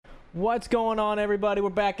What's going on, everybody? We're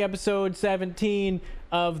back, episode 17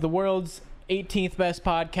 of the world's 18th best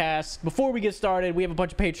podcast. Before we get started, we have a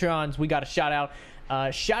bunch of Patreons we got a shout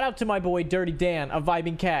out. Shout out to my boy Dirty Dan, A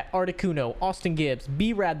Vibing Cat, Articuno, Austin Gibbs,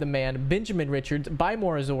 B-Rad the Man, Benjamin Richards, By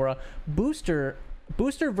Morazora, Booster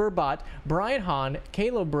Verbot, Brian Hahn,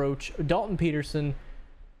 Caleb Broach, Dalton Peterson,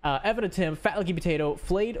 Evan Tim, Fat Lucky Potato,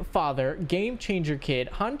 Flayed Father, Game Changer Kid,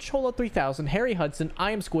 Hanchola 3000, Harry Hudson,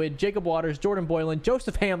 I Am Squid, Jacob Waters, Jordan Boylan,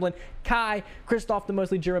 Joseph Hamlin, Kai, Christoph the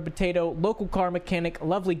Mostly German Potato, Local Car Mechanic,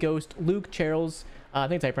 Lovely Ghost, Luke Charles, I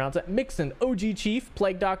think that's how you pronounce it, Mixon, OG Chief,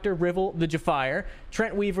 Plague Doctor, Rivel, The Jafire,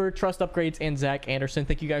 Trent Weaver, Trust Upgrades, and Zach Anderson.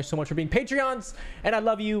 Thank you guys so much for being Patreons, and I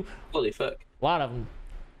love you. Holy fuck. A lot of them.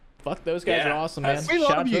 Fuck, those guys are awesome, man. We Shout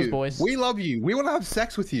love out to you. those boys. We love you. We want to have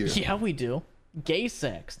sex with you. Yeah, we do. Gay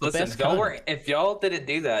sex. The Listen, best don't kind. worry. If y'all didn't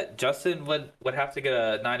do that, Justin would have to get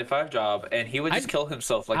a 9-to-5 job, and he would just kill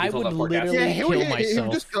himself like I he told would that poor guy. literally- Yeah, he kill would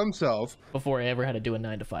myself. just kill himself. Before I ever had to do a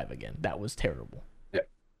 9 to 5 again. That was terrible. Yeah.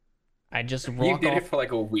 I just You walk did off. it for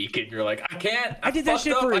like a week, and you're like, I can't. I did that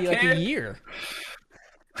shit for like a year.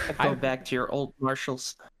 Go back to your old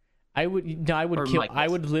Marshalls. I would Or kill. Michael's. I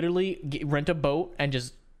would literally rent a boat and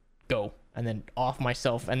just go, and then off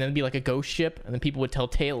myself, and then it'd be like a ghost ship, and then people would tell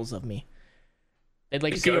tales of me. They'd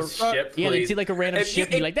like see a, Ship, yeah, they'd please. see like a random If ship,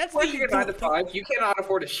 and be like, "That's working a the." 9-to-5. You cannot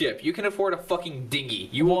afford a ship. You can afford a fucking dinghy.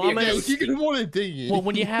 You Well, will be I'm a gonna- ghost. You can want a dinghy. Well,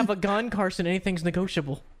 when you have a gun, Carson, anything's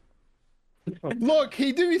negotiable. Look,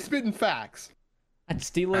 he do be spitting facts. I'd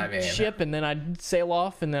steal a I mean- ship, and then I'd sail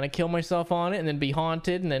off, and then I'd kill myself on it, and then be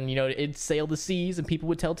haunted, and then it'd sail the seas, and people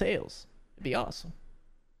would tell tales. It'd be awesome.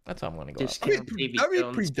 That's how I'm gonna go. Just Out. kill Davy That'd be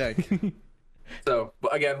Jones. pretty dank. So,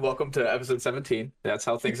 again, welcome to episode 17. That's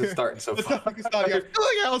how things are starting so That's how far. we're starting out.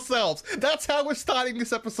 Killing ourselves. That's how we're starting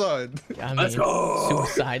this episode. I mean, Let's go!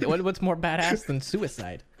 suicide. What's more badass than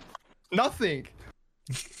suicide? Nothing.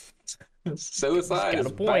 Suicide Got a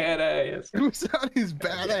is point. badass. Suicide is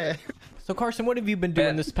badass. So Carson, what have you been doing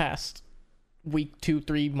Man. this past week,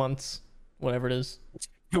 2-3 months, whatever it is?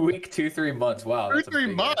 Week 2-3 months. Wow. that's a 2-3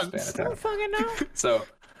 big ass months? span of time. Fucking know. So,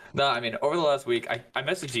 no, I mean, over the last week, I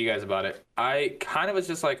messaged you guys about it. I kind of was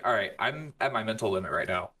just like, all right, I'm at my mental limit right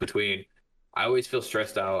now between I always feel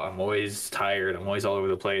stressed out. I'm always tired. I'm always all over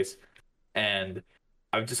the place. And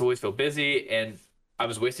I just always feel busy. And I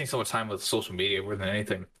was wasting so much time with social media more than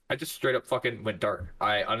anything. I just straight up fucking went dark.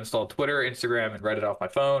 I uninstalled Twitter, Instagram, and Reddit off my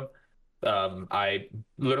phone. I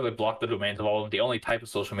literally blocked the domains of all of them. The only type of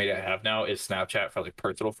social media I have now is Snapchat for like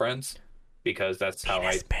personal friends because that's how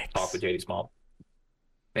I Penis pics. talk with JD's mom.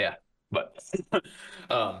 Yeah, but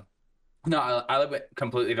no, I went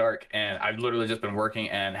completely dark, and I've literally just been working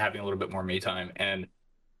and having a little bit more me time. And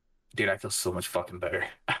dude, I feel so much fucking better.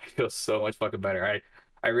 I feel so much fucking better.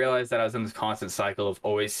 I realized that I was in this constant cycle of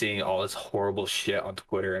always seeing all this horrible shit on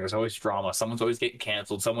Twitter, and there's always drama. Someone's always getting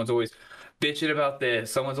canceled. Someone's always bitching about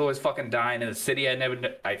this. Someone's always fucking dying in a city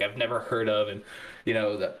I've never heard of, and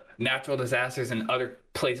the natural disasters in other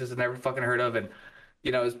places I've never fucking heard of, and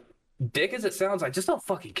as dick as it sounds, I just don't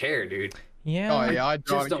fucking care, dude. Yeah. Oh yeah, I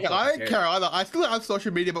Just don't. don't I fucking don't care either. I still have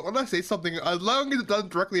social media, but when I say something, as long as it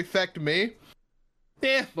doesn't directly affect me,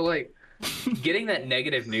 yeah. But like getting that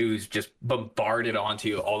negative news just bombarded onto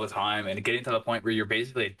you all the time and getting to the point where you're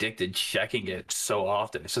basically addicted checking it so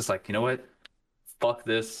often. It's just like, you know what? Fuck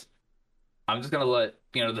this. I'm just gonna let,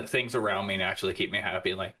 the things around me actually keep me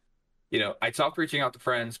happy. Like, I stopped reaching out to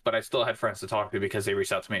friends, but I still had friends to talk to because they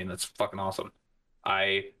reached out to me, and that's fucking awesome.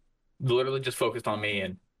 I literally just focused on me,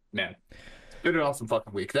 and man, it's been an awesome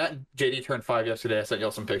fucking week. That JD turned 5 yesterday. I sent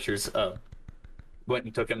y'all some pictures. Went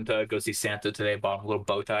and took him to go see Santa today. Bought him a little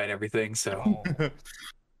bow tie and everything. So,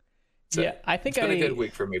 Yeah, I think it's been a good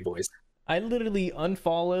week for me, boys. I literally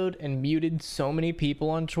unfollowed and muted so many people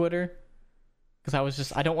on Twitter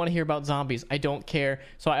because I don't want to hear about zombies. I don't care.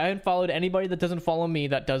 So I unfollowed anybody that doesn't follow me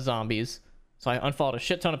that does zombies. So I unfollowed a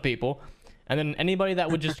shit ton of people. And then anybody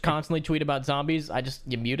that would just constantly tweet about zombies,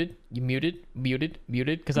 you muted,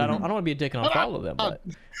 because I don't want to be a dick and unfollow them, but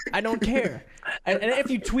I don't care. And if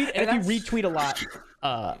you tweet and if you retweet a lot,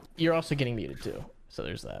 you're also getting muted too. So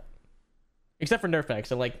there's that. Except for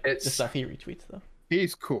Nerfx, I like the stuff he retweets though.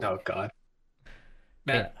 He's cool. Oh god,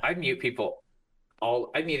 man, Yeah. I muted people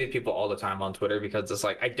all the time on Twitter because it's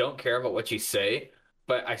like I don't care about what you say,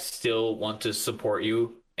 but I still want to support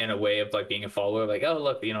you in a way of like being a follower. Like, oh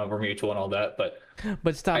look, we're mutual and all that, but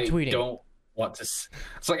Stop tweeting. I don't want to.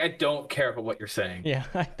 It's like I don't care about what you're saying. Yeah,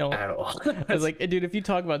 I don't. At all. I was like, dude, if you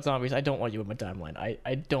talk about zombies, I don't want you in my timeline.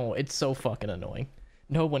 I don't. It's so fucking annoying.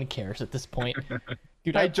 No one cares at this point.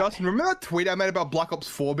 Dude, Hey, Justin, remember that tweet I made about Black Ops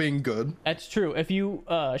 4 being good? That's true. If you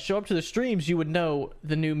show up to the streams, you would know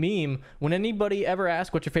the new meme. When anybody ever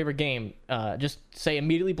asks what's your favorite game, just say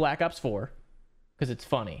immediately Black Ops 4, because it's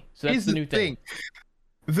funny. So that's Here's the new thing.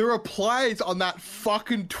 The replies on that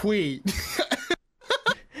fucking tweet.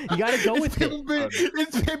 You gotta go with it.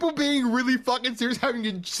 It's people being really fucking serious, having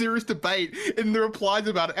a serious debate in the replies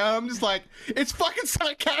about it. And I'm just like, it's fucking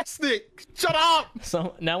sarcastic. Shut up.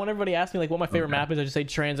 So now when everybody asks me like what my favorite map is, I just say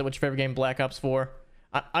Transit. What's your favorite game? Black Ops 4.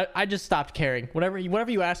 I just stopped caring. Whatever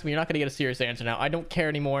you ask me, you're not gonna get a serious answer now. I don't care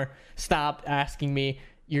anymore. Stop asking me.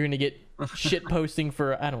 You're gonna get shit posting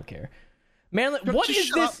for. I don't care. Manlet, what is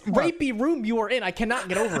this rapey room you are in? I cannot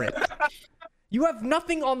get over it. You have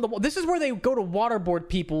nothing on the wall. This is where they go to waterboard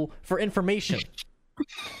people for information.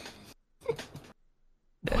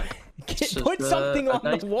 Put something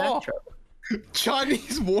on the wall.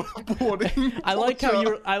 Chinese waterboarding. I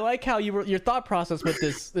like how your thought process with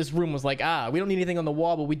this room was like, we don't need anything on the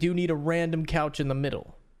wall, but we do need a random couch in the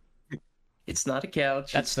middle. It's not a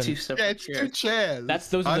couch. It's two separate chairs. Two chairs.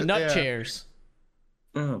 Those are the nut chairs.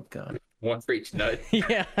 Oh god. One for each nut.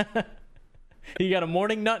 Yeah. You got a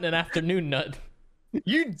morning nut and an afternoon nut.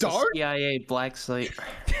 You don't? CIA black slate.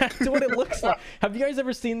 That's what it looks like. Have you guys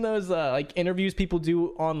ever seen those like interviews people do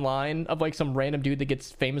online of like some random dude that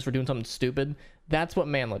gets famous for doing something stupid? That's what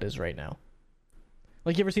Manlet is right now.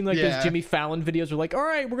 Like, you ever seen like those Jimmy Fallon videos where like, all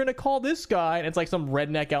right, we're gonna call this guy, and it's like some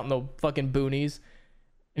redneck out in the fucking boonies,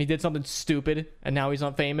 and he did something stupid, and now he's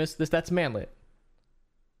not famous. That's Manlet.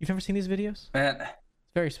 You've never seen these videos? Man,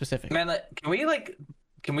 it's very specific. Manlet,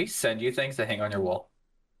 can we send you things to hang on your wall?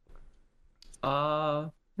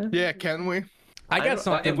 Yeah, can we? I got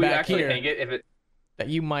something if we back actually here hang it, that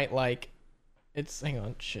you might like. Hang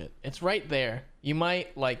on, shit. It's right there. You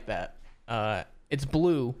might like that. It's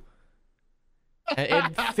blue. And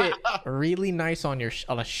it'd fit really nice on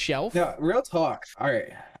a shelf. No, real talk. All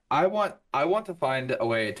right. I want to find a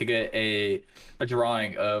way to get a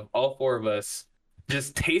drawing of all four of us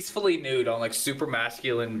just tastefully nude on like super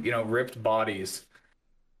masculine, ripped bodies.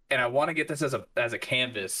 And I want to get this as a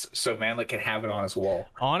canvas so Manlet can have it on his wall.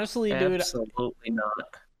 Honestly, dude. Absolutely not.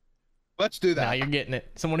 Let's do that. Now you're getting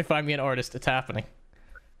it. Someone find me an artist. It's happening.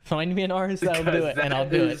 Find me an artist that'll do it, and I'll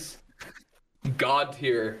do it. God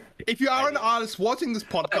tier. If you are an artist watching this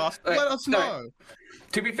podcast, let us know.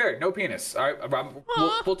 To be fair, no penis. All right,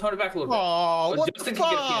 we'll tone it back a little bit. What Justin the can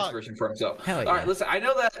get a fuck? penis version for himself. Hell yeah. All right, listen. I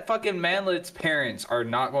know that fucking Manlet's parents are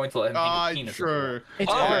not going to let him hang a penis. True.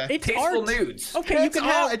 It's art. It's tasteful art. nudes. Okay, It's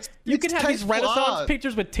art. you can have these tasteful Renaissance art.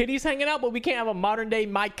 pictures with titties hanging out, but we can't have a modern day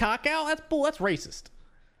Mike cock out. That's bull. That's racist.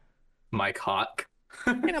 Mike Hawk.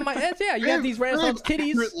 You have these Renaissance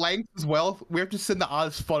titties. Accurate length as well. We have to send the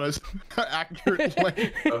artist photos. Accurate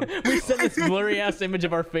length. We send this blurry ass image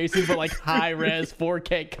of our faces, but like high res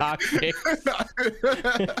 4K cock pics. Whip out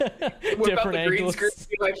Different the green angles. screen.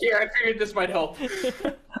 Be like, here, I figured this might help.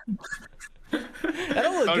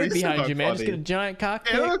 That'll look good behind you, man. Just get a giant cock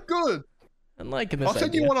pic. Yeah, look good. I'm liking this I'll send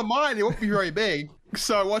idea. you one of mine. It won't be very big,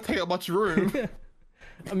 so it won't take up much room.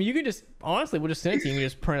 I mean, you can just honestly, we'll just send it to you. You can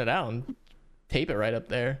just print it out and tape it right up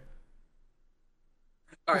there.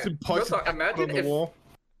 All right, real talk, imagine on the wall.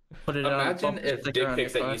 Put it Imagine if dick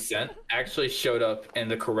pics that you sent actually showed up in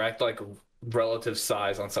the correct relative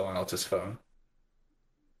size on someone else's phone.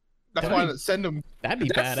 That's why I didn't send them. That'd be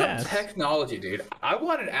That's badass. some technology, dude. I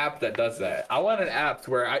want an app that does that. I want an app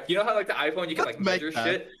where you know how like the iPhone you can Let's measure make that.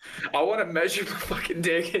 shit. I want to measure my fucking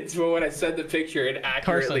dick and so when I send the picture it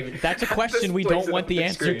accurately. Carson, that's a question we don't want the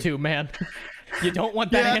answer to, man. You don't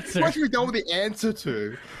want that answer. What we don't want the answer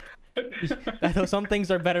to? Some things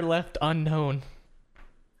are better left unknown.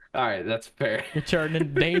 All right, that's fair. You're charting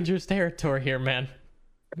in dangerous territory here, man.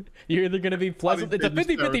 You're either going to be pleasant. It's a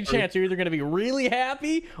 50-50 chance. You're either going to be really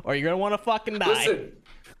happy or you're going to want to fucking die. Listen,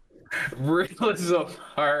 realism,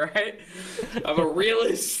 all right? I'm a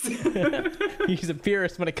realist. He's a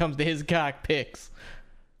purist when it comes to his cock picks.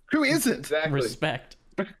 Who isn't? Exactly. Respect.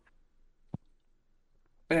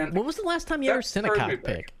 Man, When was the last time you ever That sent a hurt cock me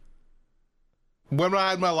back. pic? When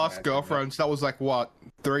I had my last girlfriend, so that was like what,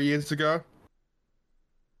 3 years ago?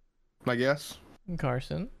 I guess.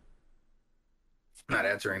 Carson. not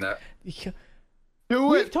answering that. Do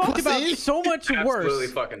We've it, talked about pussy. so much Absolutely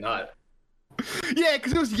worse. fucking not. Yeah,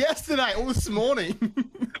 because it was yesterday or this morning.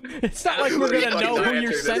 It's not like we're Absolutely gonna know who fucking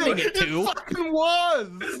you're not sending answering it to. It fucking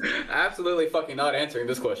was. Absolutely fucking not answering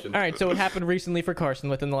this question. All right, so it happened recently for Carson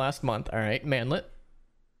within the last month. All right, Manlet.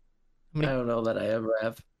 I don't know that I ever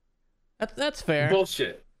have. That's fair.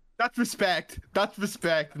 Bullshit. That's respect. That's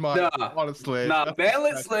respect, Mike. Nah. Honestly. Nah, That's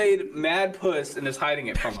Manlet respect. slayed mad puss and is hiding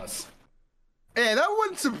it from us. Yeah, that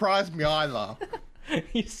wouldn't surprise me either.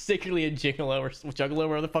 He's secretly a gigolo or juggalo,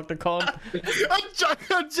 whatever the fuck they're called. A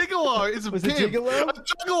gigolo is a Was it pimp. gigolo? A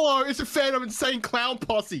juggalo is a fan of Insane Clown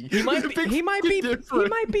Posse. He might be. He might be. He different.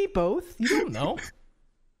 might be both. You don't know.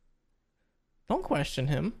 Don't question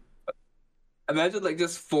him. Imagine like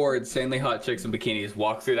just 4 insanely hot chicks in bikinis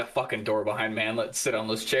walk through that fucking door behind Manlet, sit on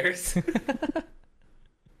those chairs.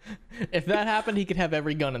 If that happened, he could have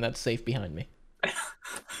every gun in that safe behind me.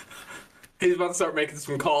 He's about to start making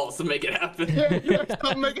some calls to make it happen. Yeah,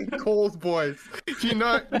 stop making calls, boys. You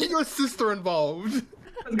know, get your sister involved.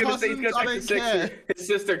 I was gonna say he's gonna Cousins, text I don't his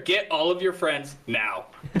sister, get all of your friends now.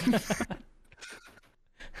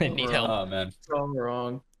 I need help. Oh man. So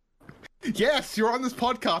wrong. Yes, you're on this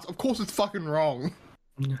podcast. Of course it's fucking wrong.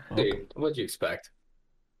 Dude, what'd you expect?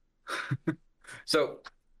 So,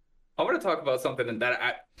 I want to talk about something that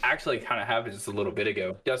I actually kind of happened just a little bit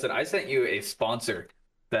ago. Justin, I sent you a sponsor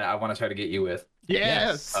that I want to try to get you with.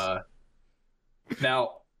 Yes.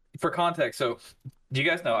 Now, for context, so do you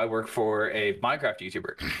guys know I work for a Minecraft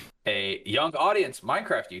YouTuber, a young audience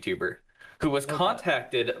Minecraft YouTuber, who was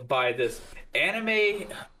contacted by this anime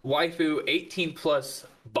waifu 18 plus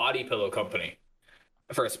body pillow company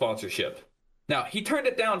for a sponsorship. Now, he turned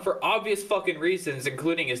it down for obvious fucking reasons,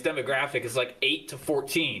 including his demographic is like 8 to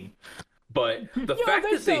 14. But the fact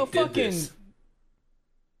that they did this...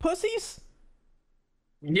 pussies?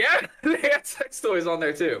 Yeah, they had sex toys on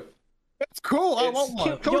there too. That's cool. I It's- want one.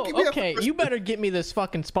 Yo, Someone give me a okay, you better get me this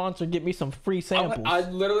fucking sponsor. Get me some free samples.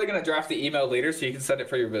 I'm literally going to draft the email later so you can send it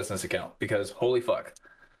for your business account because holy fuck.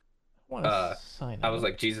 Wanna sign I was up.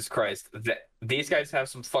 like, Jesus Christ, these guys have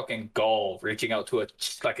some fucking gall reaching out to a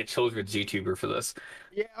children's YouTuber for this.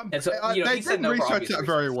 Yeah, And so, you know, they he said didn't no for research obvious that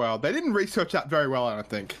very reasons. well. They didn't research that very well, I don't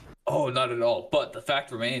think. Oh, not at all. But the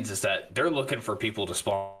fact remains is that they're looking for people to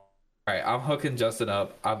spawn. All right, I'm hooking Justin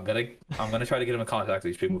up. I'm gonna try to get him in contact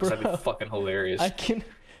with these people because that'd Bro, be fucking hilarious.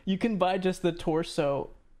 You can buy just the torso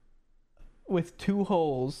with 2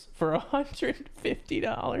 holes for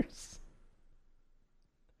 $150.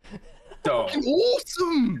 Don't.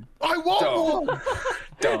 Awesome! I want Don't. one!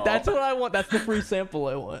 Don't. That's what I want. That's the free sample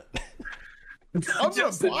I want. I'm gonna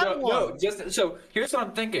Justin, buy no, one. no, Justin, so here's what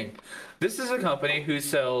I'm thinking. This is a company who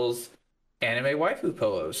sells anime waifu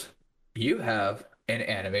pillows. You have an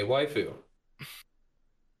anime waifu.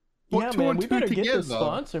 Put Yeah, two man, and we two better get together. this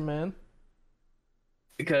sponsor, man.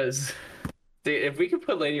 Because if we could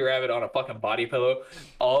put Lady Rabbit on a fucking body pillow,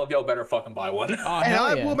 all of y'all better fucking buy one. Oh, And hell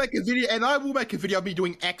I yeah. will make a video. And I will make a video of me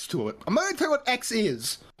doing X to it. I'm not gonna tell you what X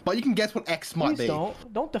is, but you can guess what X might Please be.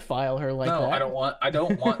 don't defile her like No, that. I don't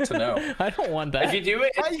want to know. I don't want that. If you do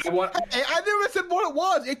it, I want. I never said what it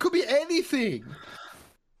was. It could be anything.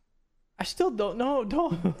 I still don't know.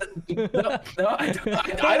 Don't. No,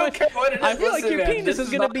 I don't care what it is. I feel like Listen, your man, penis this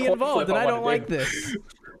is gonna not be a coin involved, flip and I wanna don't like do. this.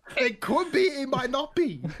 It could be. It might not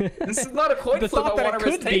be. This is not a coin The flip thought I that it want to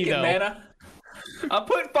risk could be, taking, though. man. I'm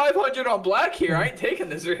putting 500 on black here. I ain't taking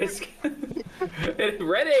this risk.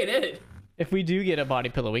 Red ain't it. If we do get a body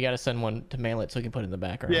pillow, we gotta send one to Manlet so we can put it in the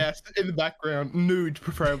background. Yes, in the background, nude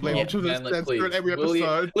preferably. Yeah, I'm sure man, that's please. in every Will you-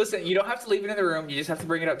 episode. Listen, you don't have to leave it in the room. You just have to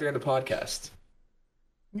bring it up during the podcast.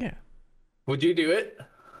 Yeah. Would you do it?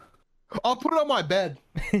 I'll put it on my bed.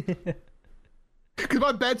 Because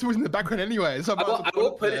my bed's always in the background anyway. So I might as well I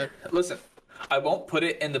won't put there. it. Listen, I won't put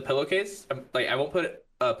it in the pillowcase. I won't put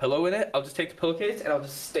a pillow in it. I'll just take the pillowcase and I'll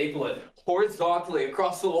just staple it horizontally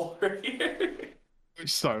across the wall right here.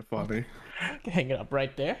 It's so funny. Hang it up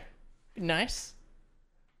right there. Be nice.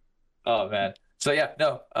 Oh man. So yeah,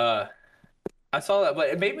 no. I saw that, but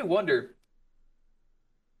it made me wonder.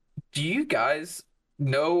 Do you guys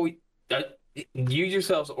know? You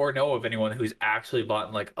yourselves or know of anyone who's actually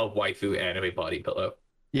bought like a waifu anime body pillow?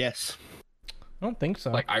 Yes. I don't think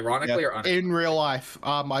so. Like ironically or In real life,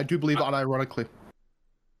 I do believe unironically.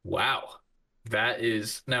 Wow. That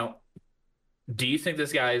is now. Do you think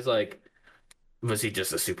this guy is like? Was he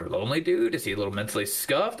just a super lonely dude? Is he a little mentally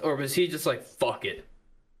scuffed, or was he just like fuck it?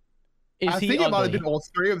 Is I he think it might have ugly? been all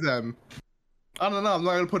 3 of them. I don't know. I'm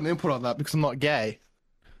not going to put an input on that because I'm not gay.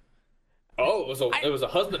 Oh, it was a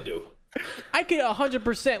husband dude. I could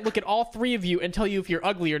 100% look at all 3 of you and tell you if you're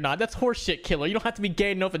ugly or not. That's horseshit, killer. You don't have to be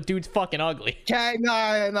gay to know if a dude's fucking ugly. Okay,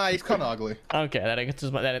 no, he's kind of ugly. Okay, that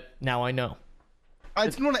answers that. Now I know. I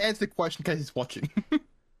didn't want to answer the question in case he's watching.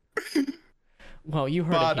 Well, you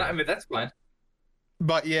heard But- it. I Here. mean, that's fine.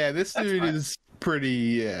 But yeah, this That's dude fine. is pretty.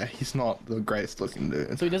 Yeah, he's not the greatest looking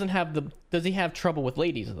dude. So he doesn't have the. Does he have trouble with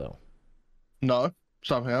ladies though? No,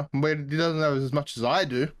 somehow. But he doesn't know as much as I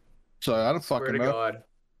do. So I don't Swear fucking to know. God.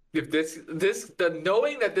 If the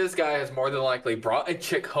knowing that this guy has more than likely brought a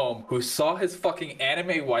chick home who saw his fucking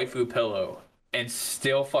anime waifu pillow and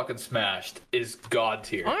still fucking smashed is god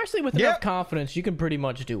tier. Honestly, with enough confidence, you can pretty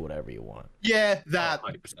much do whatever you want. Yeah, that.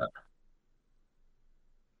 100%.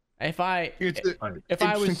 If I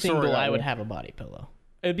was single, I would have a body pillow.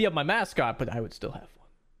 It'd be of my mascot, but I would still have one.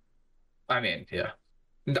 I mean, yeah.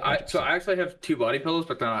 So I actually have 2 body pillows,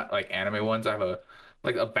 but they're not like anime ones. I have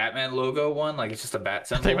a Batman logo one, like it's just a bat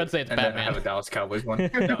symbol. I was about to say it's and Batman. Then I have a Dallas Cowboys one.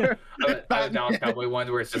 No, I have a Dallas Cowboy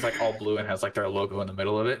one where it's just like all blue and has like their logo in the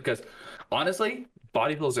middle of it. Because honestly,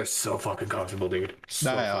 body pillows are so fucking comfortable, dude.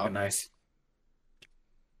 So fucking nice.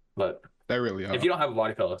 But they really are. If you don't have a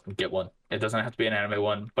body pillow, get one. It doesn't have to be an anime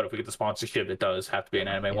one, but if we get the sponsorship, it does have to be an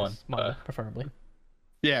anime one. Mine, preferably.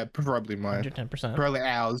 Yeah, preferably mine. 110%. Probably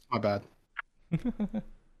ours. My bad.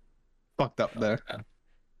 Fucked up there.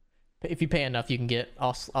 If you pay enough, you can get.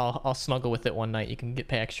 I'll snuggle with it one night. You can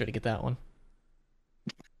pay extra to get that one.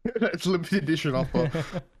 It's limited edition offer.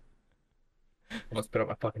 Let's put up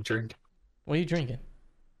my fucking drink. What are you drinking?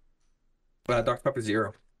 Dr Pepper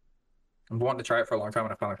Zero. I've wanted to try it for a long time,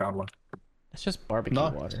 and I finally found one. It's just barbecue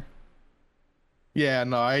water. Yeah,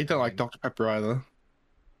 no, I don't like Dr Pepper either.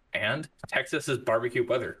 And Texas is barbecue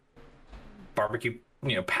weather. Barbecue,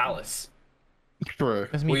 palace. True.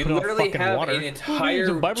 We literally have an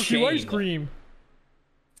entire barbecue chain. ice cream.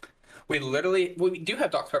 We do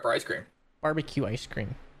have Dr Pepper ice cream. Barbecue ice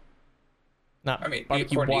cream. Not barbecue according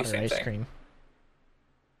to you, water same ice thing. cream.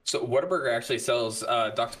 So Whataburger actually sells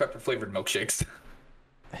Dr Pepper flavored milkshakes.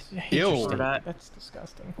 Ew. That's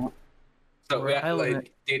disgusting. So Rhode yeah, Island-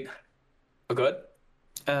 dude. Oh, good.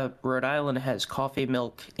 Rhode Island has coffee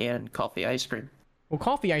milk and coffee ice cream. Well,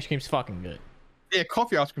 coffee ice cream's fucking good. Yeah,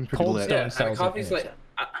 coffee ice cream's pretty Cold lit. Stone Yeah, sells coffee's it. like.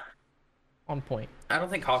 On point. I don't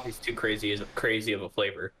think coffee's too crazy of a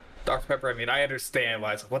flavor. Dr Pepper. I mean, I understand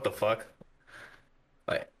why it's like, what the fuck.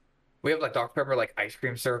 Like, we have like Dr Pepper like ice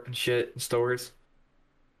cream syrup and shit in stores.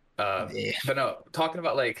 But no, talking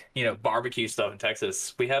about like barbecue stuff in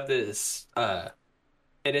Texas, we have this.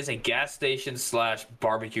 It is a gas station /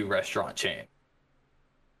 barbecue restaurant chain,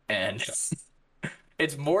 and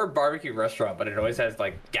it's more barbecue restaurant, but it always has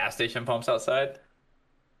like gas station pumps outside.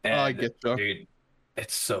 And, I get you. dude,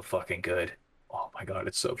 it's so fucking good. Oh my god,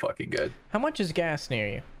 it's so fucking good. How much is gas near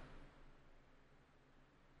you?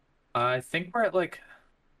 I think we're at like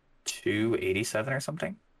 287 or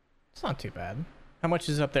something. It's not too bad. How much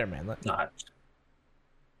is up there, man? Not.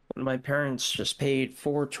 My parents just paid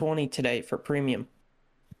 $4.20 today for premium.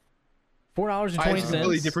 $4.20. It's a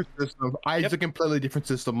completely different system. It's a completely different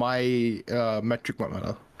system. My metric won't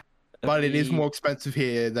matter. But it is more expensive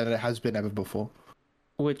here than it has been ever before.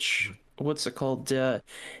 What's it called?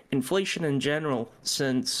 Inflation in general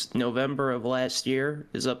since November of last year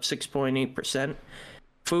is up 6.8%.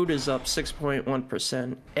 Food is up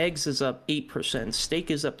 6.1%. Eggs is up 8%.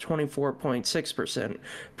 Steak is up 24.6%.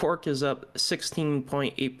 Pork is up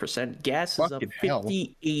 16.8%. Gas is up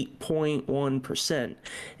 58.1%.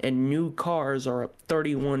 And new cars are up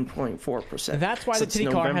 31.4%. That's why the titty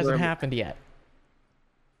car hasn't happened yet.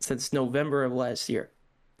 Since November of last year.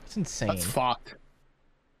 It's insane. That's fucked.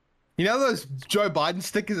 You know those Joe Biden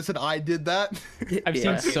stickers that said "I did that"? I've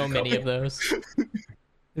seen so many of those.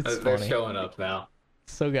 It's They're funny. showing up now.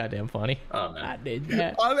 So goddamn funny. Oh man. I did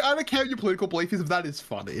that. I don't care what your political belief is, but that is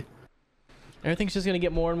funny. Everything's just gonna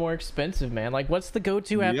get more and more expensive, man. Like, what's the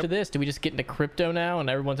go-to after this? Do we just get into crypto now, and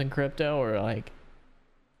everyone's in crypto, or like,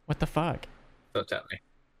 what the fuck? Don't tell me.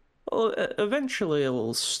 Well, eventually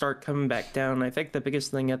it'll start coming back down. I think the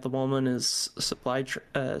biggest thing at the moment is supply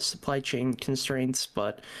chain constraints,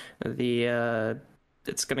 but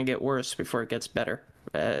it's gonna get worse before it gets better.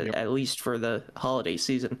 At least for the holiday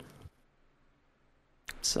season.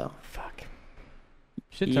 So Fuck.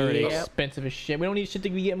 Shit's already expensive as shit. We don't need shit to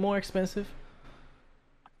be getting more expensive.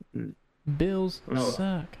 Bills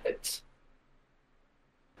suck.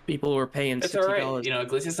 people were paying It's $60. alright.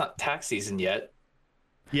 At least it's not tax season yet.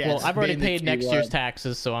 Yeah. Well, I've already paid next year's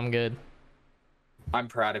taxes, so I'm good. I'm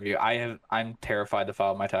proud of you. I'm terrified to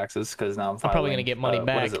file my taxes because now I'm probably gonna get money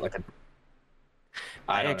back. What is it like?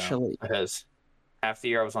 I don't know. Because half the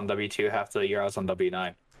year I was on W2, half the year I was on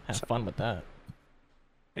W9. Have fun with that.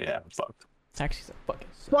 Yeah, I'm fucked. Taxes are fucking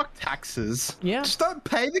suck. Fuck taxes. Yeah. Just don't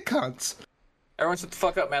pay the cunts. Everyone shut the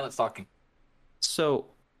fuck up, Manlet's talking. So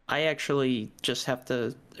I actually just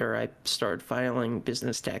I started filing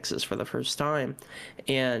business taxes for the first time,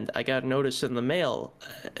 and I got a notice in the mail.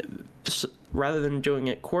 Rather than doing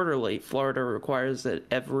it quarterly, Florida requires it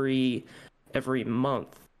every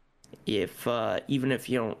month, even if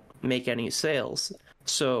you don't make any sales.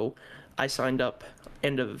 So I signed up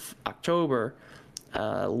end of October,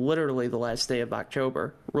 literally the last day of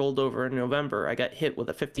October, rolled over in November. I got hit with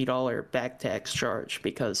a $50 back tax charge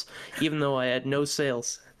because even though I had no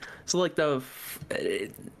sales, it's like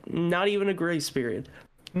not even a grace period.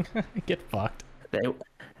 Get fucked.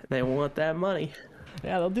 They want that money.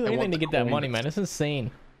 Yeah, they'll do anything to get that money, man. It's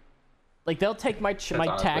insane. Like, they'll take my taxes.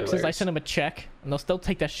 hilarious. I send them a check, and they'll still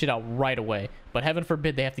take that shit out right away. But heaven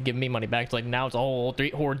forbid they have to give me money back. It's like, now it's a whole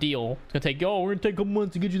ordeal. It's gonna take, we're gonna take a couple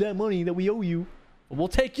months to get you that money that we owe you. But we'll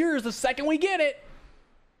take yours the second we get it.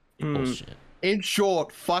 Bullshit. In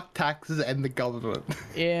short, fuck taxes and the government.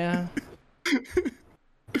 Yeah.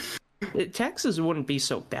 Taxes wouldn't be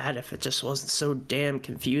so bad if it just wasn't so damn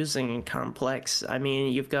confusing and complex. I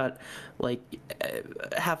mean, you've got like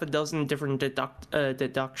half a dozen different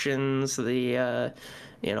deductions. Now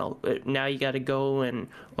you got to go and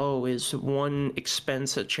is one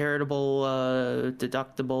expense a charitable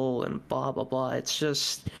deductible and blah blah blah. It's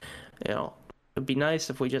just it'd be nice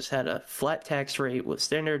if we just had a flat tax rate with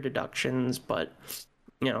standard deductions, but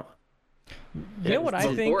You know what I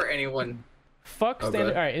think? Before anyone. Fuck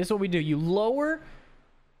standard. All right, this is what we do. You lower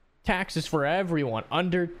taxes for everyone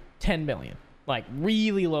under 10 million. Like,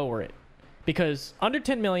 really lower it. Because under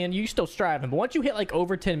 10 million, you still striving. But once you hit, like,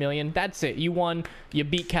 over 10 million, that's it. You won. You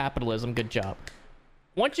beat capitalism. Good job.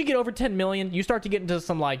 Once you get over 10 million, you start to get into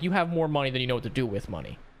some, like, you have more money than you know what to do with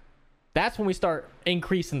money. That's when we start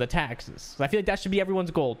increasing the taxes. So I feel like that should be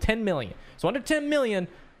everyone's goal. 10 million. So under 10 million,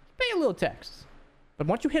 pay a little taxes. But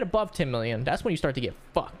once you hit above 10 million, that's when you start to get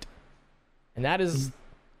fucked. And that is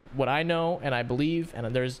what I know and I believe,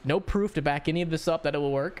 and there's no proof to back any of this up that it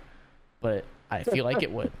will work, but I feel like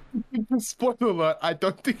it would. Spoiler alert, I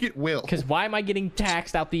don't think it will. Because why am I getting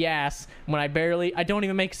taxed out the ass when I don't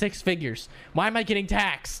even make six figures? Why am I getting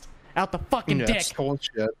taxed out the fucking dick? It's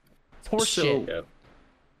horseshit. It's horseshit. So,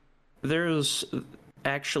 there's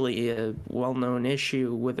actually a well-known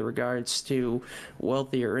issue with regards to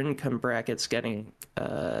wealthier income brackets getting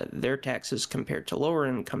their taxes compared to lower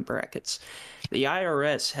income brackets. The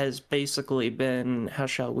IRS has basically been, how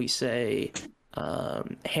shall we say,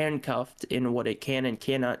 handcuffed in what it can and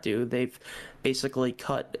cannot do. They've basically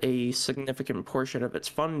cut a significant portion of its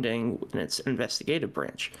funding in its investigative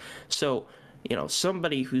branch. So,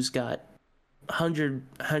 somebody who's got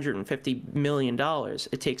 $150 million,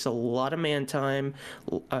 it takes a lot of man time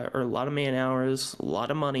or a lot of man hours, a lot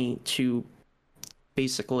of money to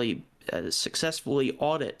basically successfully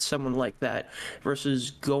audit someone like that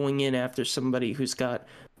versus going in after somebody who's got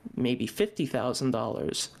maybe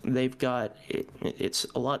 $50,000. They've got it's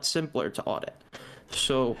a lot simpler to audit.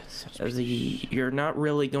 So you're not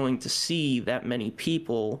really going to see that many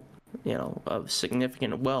people, of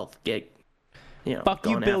significant wealth get, fuck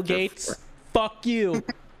you, Bill Gates. Fuck you.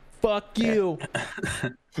 Fuck you.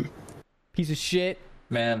 Piece of shit.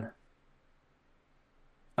 Man,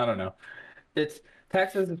 I don't know.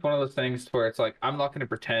 Taxes is one of those things where it's like, I'm not going to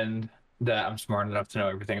pretend that I'm smart enough to know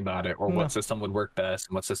everything about it or what system would work best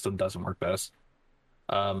and what system doesn't work best.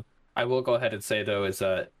 I will go ahead and say, though, is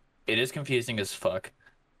that it is confusing as fuck.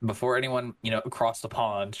 Before anyone, across the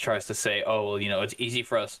pond tries to say, it's easy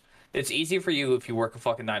for us. It's easy for you if you work a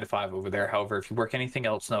fucking 9 to 5 over there. However, if you work anything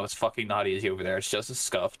else, no, it's fucking not easy over there. It's just as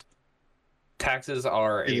scuffed. Taxes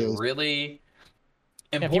are really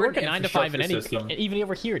important. If you work a 9 to 5 in any, system. even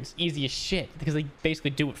over here, it's easy as shit because they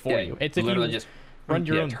basically do it for you. It's if literally you just run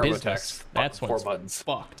your own TurboTax, business. That's when 4 it's buttons.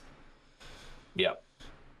 fucked. Yep.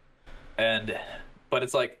 But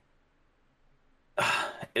it's like,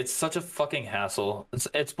 it's such a fucking hassle.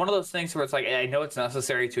 It's one of those things where it's like, I know it's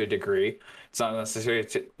necessary to a degree. It's not necessary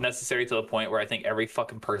to the point where I think every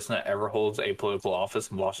fucking person that ever holds a political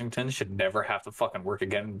office in Washington should never have to fucking work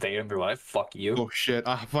again a day in their life. Fuck you. Oh shit,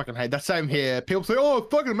 I fucking hate that. Same here. People say, oh,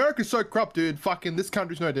 fucking America's so corrupt, dude. Fucking this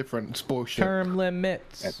country's no different. It's bullshit. Term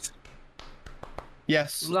limits.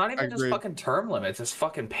 Yes. Not even just fucking term limits. It's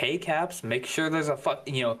fucking pay caps. Make sure there's a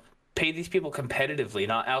pay these people competitively,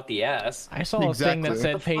 not out the ass. I saw a thing that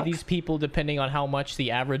said pay these people depending on how much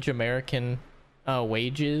the average American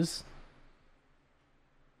wage is.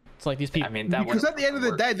 It's like these people. I mean, because at the end of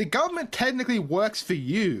the day, the government technically works for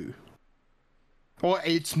you. Or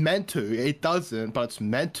it's meant to. It doesn't, but it's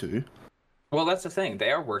meant to. Well, that's the thing.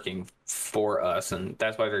 They are working for us, and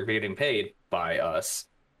that's why they're getting paid by us.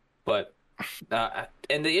 But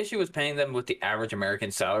and the issue with paying them with the average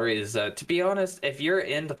American salary is that, to be honest, if you're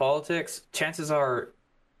into politics, chances are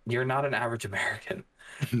you're not an average American.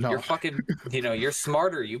 No. You're fucking, you're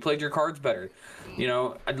smarter. You played your cards better.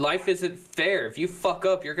 Life isn't fair. If you fuck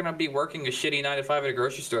up, you're going to be working a shitty 9 to 5 at a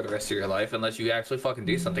grocery store the rest of your life unless you actually fucking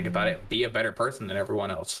do something about it and be a better person than everyone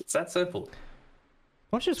else. It's that simple.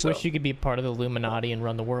 I just wish you could be part of the Illuminati and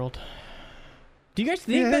run the world. Do you guys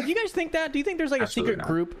think Yeah. that? Do you guys think that? Do you think there's like Absolutely a secret not.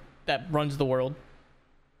 group that runs the world?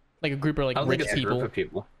 Like a group of like I don't think rich it's a group people. of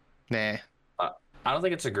people. Nah. I don't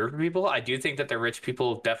think it's a group of people. I do think that the rich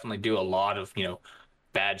people definitely do a lot of,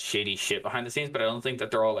 bad, shady shit behind the scenes, but I don't think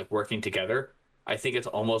that they're all like working together. I think it's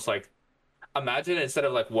almost like, imagine instead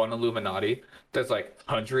of like one Illuminati, there's like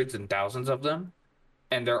hundreds and thousands of them,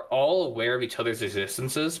 and they're all aware of each other's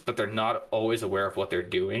existences, but they're not always aware of what they're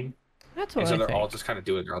doing. That's And what so I they're all think. just kind of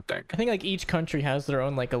doing their own thing. I think like each country has their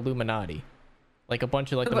own like Illuminati, like a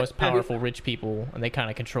bunch of like the Like, most powerful rich people, and they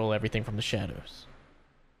kind of control everything from the shadows.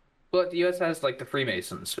 But the U.S. has like the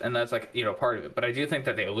Freemasons, and that's like part of it. But I do think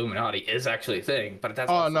that the Illuminati is actually a thing. But that's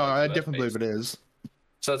Oh also, no, like, I US definitely based. believe it is.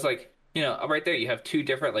 So it's like right there you have two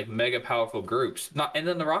different like mega powerful groups. And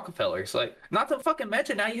then the Rockefellers, like not to fucking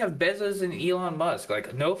mention now you have Bezos and Elon Musk.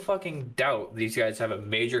 Like no fucking doubt these guys have a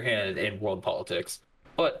major hand in world politics.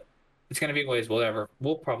 But it's gonna be in ways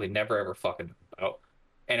we'll probably never ever fucking know about.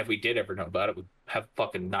 And if we did ever know about it, we'd have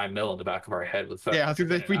fucking 9 mil in the back of our head with Yeah, I think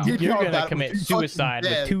that if we out. did You're know gonna about it, commit we'd be fucking suicide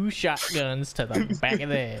with dead. 2 shotguns to the back of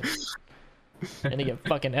the head. And you get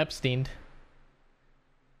fucking Epsteined.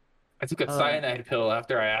 I took a cyanide pill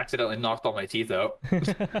after I accidentally knocked all my teeth out.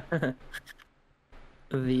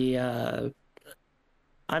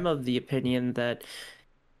 I'm of the opinion that,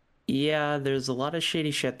 yeah, there's a lot of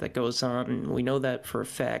shady shit that goes on. We know that for a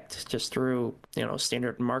fact, just through,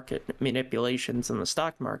 standard market manipulations in the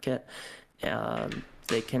stock market.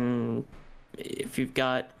 They can, if you've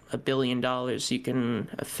got $1 billion, you can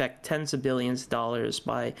affect tens of billions of dollars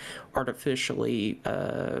by artificially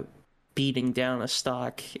beating down a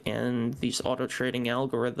stock, and these auto trading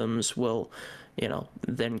algorithms will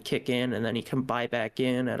then kick in, and then you can buy back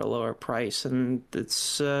in at a lower price. And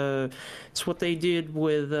it's what they did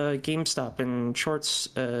with GameStop and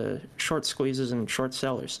short squeezes and short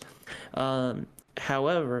sellers.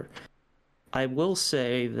 However, I will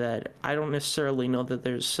say that I don't necessarily know that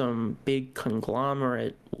there's some big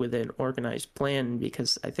conglomerate with an organized plan,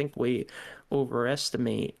 because I think we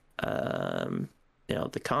overestimate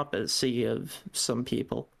the competency of some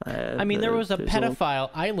people. I mean, there was a there's pedophile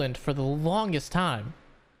island for the longest time,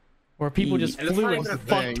 where people just And it's flew not and even a fucked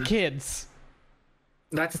thing. kids.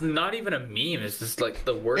 That's not even a meme. It's just like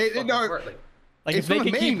the worst fucking no, part. Like, Like It's if they not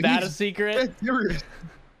a could keep meme, that a he's secret, dead serious.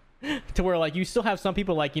 to where like you still have some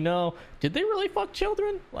people like, did they really fuck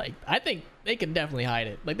children? Like I think they can definitely hide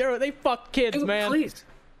it. Like they fucked kids, dude, man. please.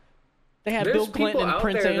 They had There's Bill Clinton people and out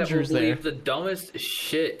Prince there Andrews that will there. believe the dumbest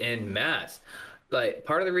shit in mass. Like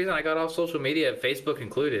part of the reason I got off social media, Facebook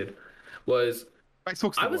included, was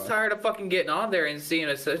Facebook's the I was worst. tired of fucking getting on there and seeing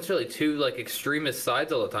essentially two like extremist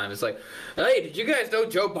sides all the time. It's like, hey, did you guys know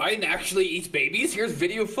Joe Biden actually eats babies? Here's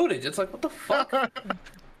video footage. It's like, what the fuck?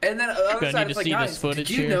 And then on the other Gonna side, need it's to like, see guys, this footage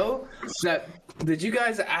did you here. know that? Did you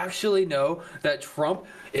guys actually know that Trump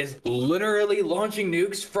is literally launching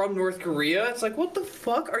nukes from North Korea? It's like, what the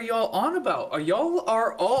fuck are y'all on about? Y'all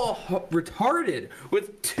are all retarded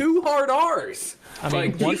with 2 hard R's. I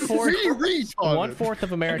mean, Like, Really retarded. 1/4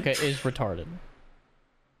 of America is retarded.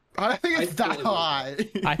 I think it's I that fully high.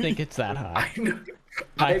 I think it's that high. I know.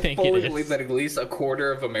 I I think it fully is. believe that at least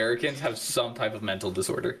 1/4 of Americans have some type of mental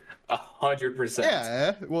disorder. 100%.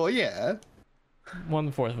 Yeah, well, yeah.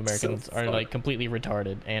 1/4 of Americans So are fucked. like completely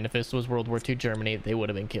retarded, and if this was World War II Germany, they would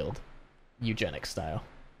have been killed, eugenics style.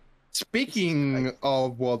 Speaking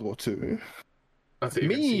of World War II, I think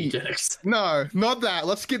it's Me- eugenics. no, not that.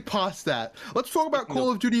 Let's get past that. Let's talk about Call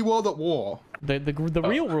of Duty World at War. The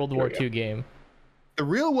real World here War we go. II game. The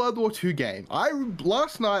real World War II game.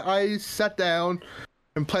 Last night I sat down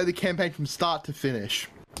and played the campaign from start to finish.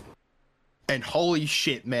 And holy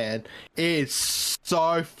shit, man. It is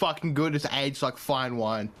so fucking good. It's aged like fine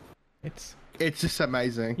wine. It's It's just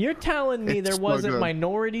amazing. You're telling me It's there so wasn't good.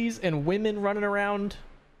 minorities and women running around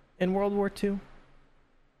in World War II?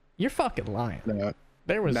 You're fucking lying. No.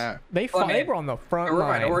 There was No. they Well, I fought, they mean, were on the front There were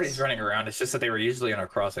lines. minorities running around. It's just that they were usually in our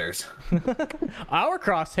crosshairs. Our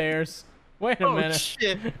crosshairs. Wait a Oh minute.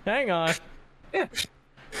 shit. Hang on. Yeah.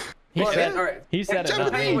 He Well, said all right. he said it. Japanese. Not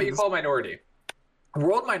Depending on me. what you call minority.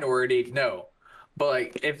 World minority, no. But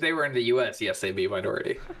like, if they were in the U.S., yes, they'd be a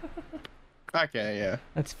minority. Okay, yeah.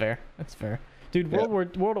 That's fair. That's fair. Dude, Yeah.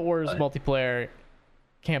 World at War's Right. multiplayer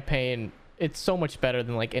campaign, it's so much better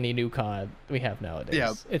than like any new COD we have nowadays.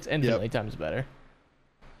 Yeah. It's infinitely times better.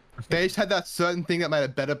 They just had that certain thing that made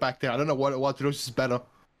it better back then. I don't know what it was, but it was just better.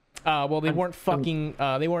 Well, they weren't fucking.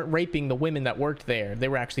 They weren't raping the women that worked there. They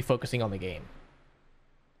were actually focusing on the game.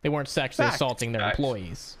 They weren't sexually Facts. assaulting their Facts.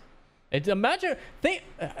 employees. It's imagine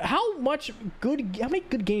how many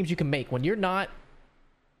good games you can make when you're not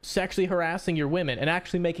sexually harassing your women and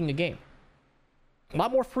actually making a game. A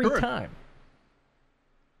lot more free Sure. time.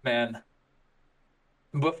 Man.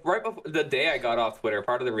 But right before the day I got off Twitter,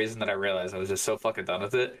 part of the reason that I realized I was just so fucking done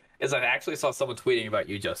with it is I actually saw someone tweeting about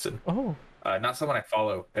you, Justin. Oh, Not someone I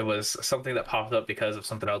follow. It was something that popped up because of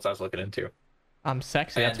something else I was looking into. I'm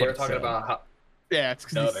sexy. And That's they what were it talking said. about how Yeah, it's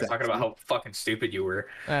 'cause no, he's they're talking about sexy. how fucking stupid you were.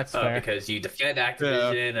 That's fair. Because you defend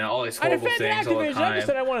Activision and all these I horrible defended things all the Activision. I time. just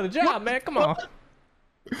said I wanted the job, man. Come on.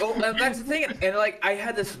 Oh, and that's the thing. And like, I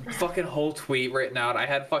had this fucking whole tweet written out. I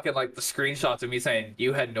had fucking like the screenshots of me saying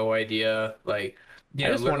you had no idea. Like, you I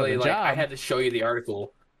know, just wanted literally, the like I job. had to show you the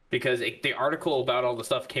article because the article about all the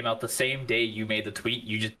stuff came out the same day you made the tweet.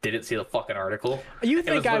 You just didn't see the fucking article. You It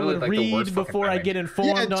think was I literally, would like, the worst read fucking before I timing. get Yeah,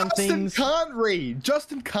 informed on Justin things? can't read.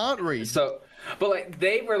 Justin can't read. So, but like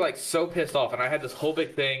they were like so pissed off, and I had this whole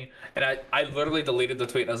big thing, and I literally deleted the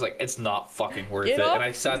tweet, and I was like, it's not fucking worth You it. know? And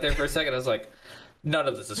I sat there for a second, I was like, none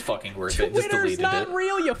of this is fucking worth it. Just Twitter's deleted not it.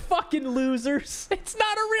 real, you fucking losers. It's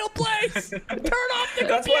not a real place. Turn off the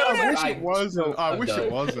That's why I was computer. I wish I- it wasn't. I I'm wish done.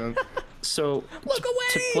 it wasn't. So Look to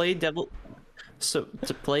away.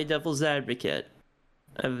 play devil's advocate,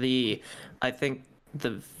 I think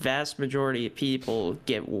the vast majority of people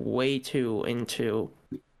get way too into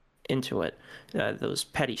it, those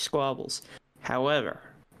petty squabbles. However,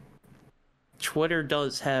 Twitter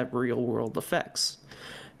does have real world effects.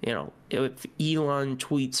 You know, if Elon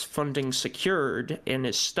tweets funding secured and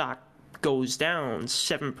his stock goes down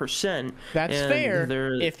 7%, That's and fair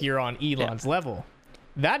there- if you're on Elon's level.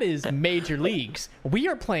 That is major leagues. We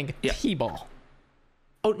are playing Yeah. T-ball.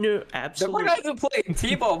 Oh no, We're absolutely. not even playing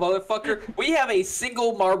T-ball, motherfucker. We have a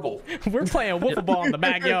single marble. We're playing wiffle ball in the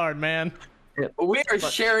backyard, man. We are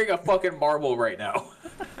sharing a fucking marble right now.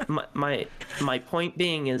 My point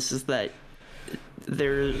being is that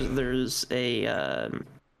there's a a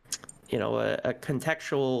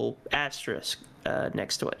contextual asterisk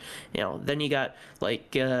next to it. You know, then you got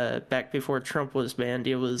like back before Trump was banned,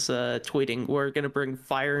 he was tweeting, "We're gonna bring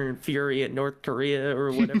fire and fury at North Korea,"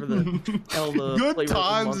 or whatever the hell the flavor of Good the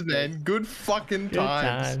times, month man. is. Good fucking Good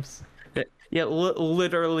times. times. Yeah,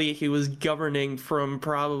 literally, he was governing from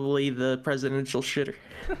probably the presidential shitter.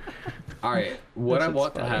 All right, what This I is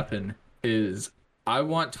want to funny. happen is I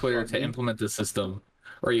want Twitter to implement the system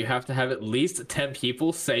where you have to have at least 10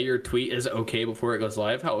 people say your tweet is okay before it goes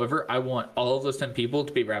live. However, I want all of those 10 people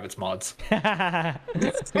to be Rabb1t's mods.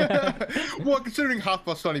 Well, considering half of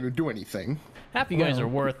us don't even do anything. Half you guys are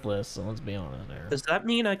worthless, so let's be honest there. Does that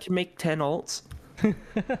mean I can make 10 alts?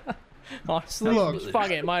 Honestly, Look.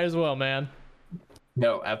 fuck it, might as well, man.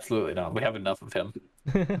 No, absolutely not. We have enough of him.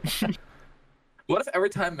 What if every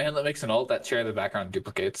time Manlet makes an alt, that chair in the background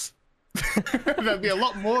duplicates? There'd be a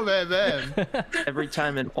lot more there then. Every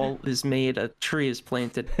time an alt is made, a tree is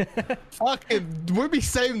planted. Fucking, we'd be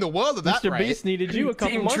saving the world at that Mr. rate. Beast needed you a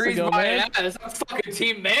couple Team months Trees ago, my man. ass. I'm fucking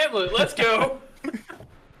Team Manlet. Let's go.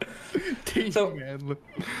 Team So- man.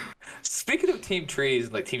 Speaking of Team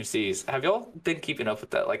Trees, like Team C's, have y'all been keeping up with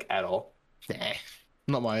that like at all? Nah,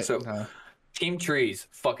 not my. So- no. Team Trees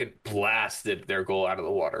fucking blasted their goal out of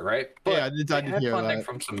the water, right? Yeah, I did they had hear funding that.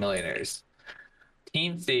 from some millionaires.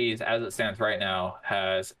 Team C's, as it stands right now,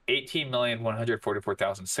 has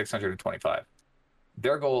 18,144,625.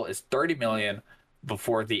 Their goal is 30 million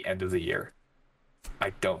before the end of the year.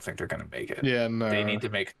 I don't think they're going to make it. Yeah, no. They need to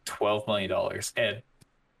make $12 million. And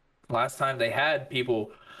last time they had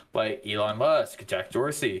people like Elon Musk, Jack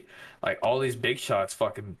Dorsey, like all these big shots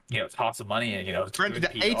fucking, toss some money in, it's Granted,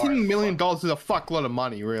 good PR. $18 million is a fuckload of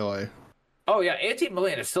money, really. Oh yeah, 18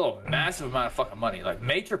 million is still a massive amount of fucking money. Like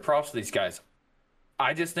major props to these guys.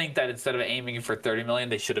 I just think that instead of aiming for 30 million,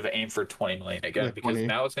 they should have aimed for 20 million again, Yeah, because 20.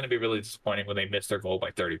 now it's going to be really disappointing when they miss their goal by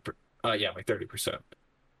 30. Like 30%.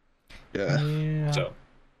 Yeah. Yeah.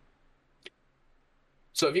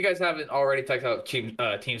 So if you guys haven't already checked out Team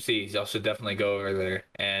C's, y'all should definitely go over there.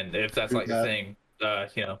 And if that's like the thing, join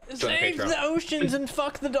the Save Patreon. the oceans and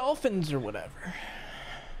fuck the dolphins or whatever.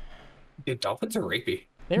 Dude, dolphins are rapey.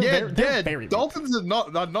 They're very weird. Dolphins are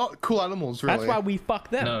not cool animals, really. That's why we fuck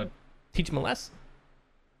them. No, Teach them a lesson.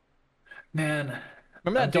 man.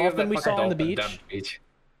 Remember that I'm thinking of dolphin we fucking saw on the dolphin beach? down the beach.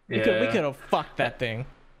 We Yeah. could have fucked that thing.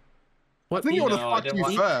 I think it would have No, I fucked didn't you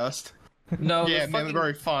want- first. No, Yeah, those man, they're fucking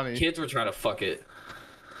very funny. kids were trying to fuck it.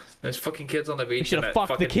 There's fucking kids on the beach. We should and have that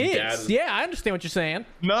fucked the fucking kids. dad was- Yeah, I understand what you're saying.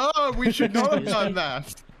 No, we should not have done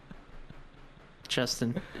that.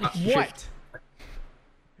 Justin, What?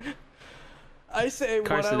 I say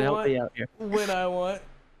Carson, what I help want me out here. when I want.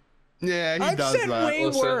 Yeah, he I've does said that. way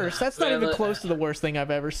Listen, worse. That's not man, even close to the worst thing I've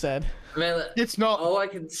ever said. Man, It's not. all I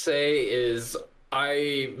can say is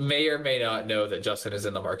I may or may not know that Justin is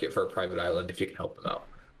in the market for a private island if you can help him out.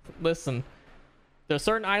 Listen, The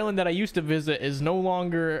certain island that I used to visit is no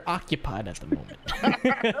longer occupied at the moment.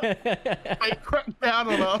 They cracked down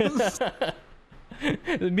on us.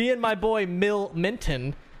 Me and my boy Mill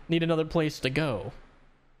Minton need another place to go.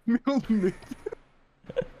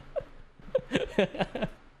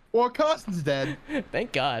 Well, Carson's dead.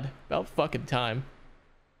 Thank God. About fucking time.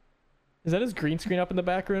 Is that his green screen up in the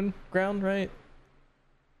background, right?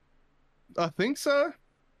 I think so.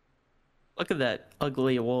 Look at that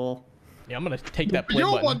ugly wall. Yeah, I'm gonna take that play You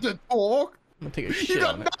button. want to talk? I'm gonna take a You shit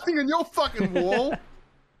got on it. nothing in your fucking wall.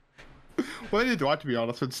 Well, neither do I, to be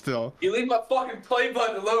honest, but still. You leave my fucking play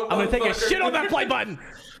button alone. I'm gonna take a motherfucker. shit on that play button.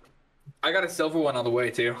 I got a silver one on the way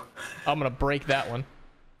too. I'm gonna break that one.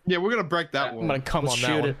 Yeah, we're gonna break that I'm one. gonna come Let's on that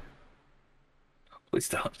shoot one. it. Please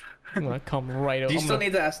don't. I'm gonna come right over. Do you still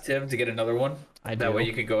need to ask Tim to get another one? I That do. way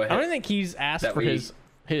you can go I ahead. don't think he's asked That for way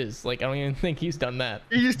his. Like, I don't even think he's done that.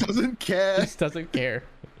 He just doesn't care. He just doesn't care.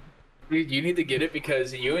 Dude, you need to get it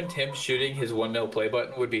because you and Tim shooting his 1 mil play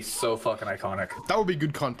button would be so fucking iconic. That would be good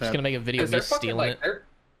Just content. gonna make a video of Because me they're fucking stealing like it.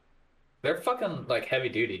 they're fucking like heavy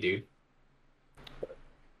duty, dude.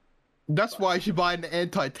 That's why you should buy an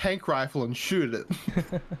anti-tank rifle and shoot it.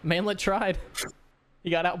 Manlet tried. He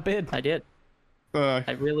got outbid. I did. I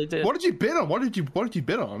really did. What did you bid on? What did you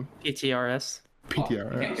bid on? PTRS.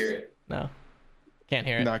 PTRS. You can't hear it. No, can't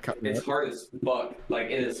hear it. No, I can't hear It's it. hard as fuck. Like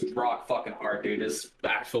it is rock fucking hard, dude. It's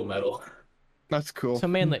actual metal. That's cool. So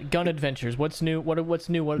Manlet, gun adventures. What's new? What's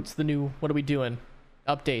new? What's the new? What are we doing?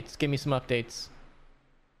 Updates. Give me some updates.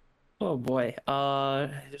 Oh boy.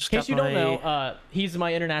 Just In case got you don't my- know, he's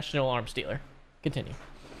my international arms dealer. Continue.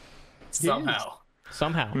 Somehow.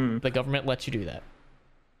 Somehow, the government lets you do that.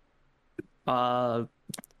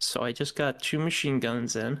 So I just got 2 machine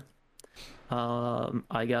guns in.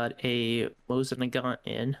 I got a Mosin gun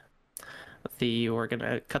in. We're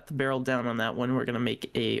gonna cut the barrel down on that one. We're gonna make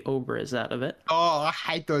a Obras out of it. Oh, I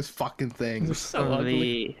hate those fucking They're things. so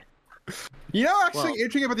ugly. You know, actually, Well-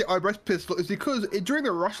 interesting about the Obras pistol is because during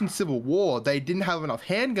the Russian Civil War, they didn't have enough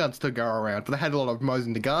handguns to go around, but they had a lot of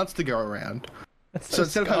Mosin guns to go around. That's So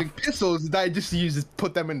instead of having scuffed. pistols, they just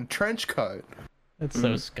put them in a trench coat. That's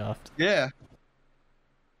so scuffed. Yeah.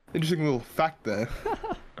 Interesting little fact there.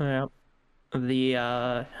 Yeah.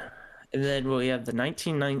 And then we have the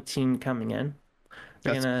 1919 coming in.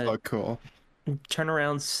 We're That's gonna so cool. turn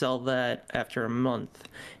around, sell that after a month,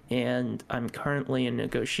 and I'm currently in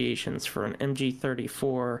negotiations for an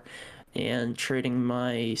MG34 and trading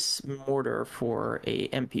my mortar for a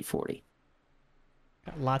MP40.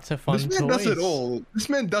 Got lots of fun This man toys. does it all. This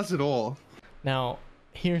man does it all. Now,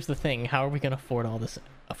 here's the thing: how are we gonna afford all this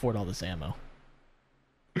ammo?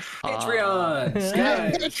 Patreon. Yeah,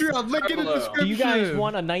 Sky. Patreon, link in the Below. description. Do you guys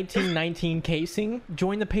want a 1919 casing?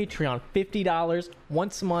 Join the Patreon. $50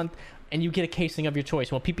 once a month, and you get a casing of your choice.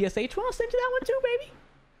 Well, PPSH, well, I'll send you that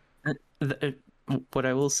one too, baby. What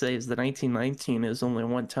I will say is the 1919 is only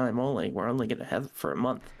one time only. We're only gonna have it for a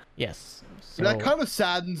month. Yes. So That kind of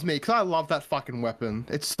saddens me because I love that fucking weapon.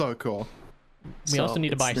 It's so cool. we also need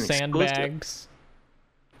to buy it's an exclusive. sandbags,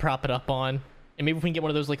 prop it up on, and maybe if we can get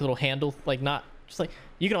one of those like little handle, like not just like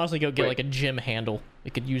you can also go get Wait. like a gym handle.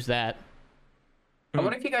 We could use that. I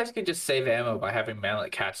wonder if you guys could just save ammo by having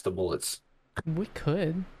Manlet catch the bullets. We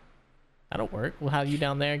could. That'll work. We'll have you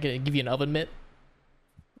down there. Give you an oven mitt.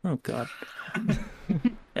 Oh God.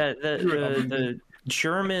 The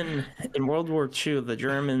German in World War II, the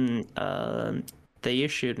German they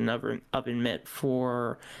issued an oven mitt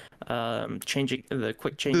for changing the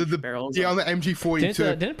quick change barrels. Yeah, on the MG42.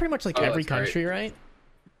 Didn't pretty much like Oh, every that's right. country, right?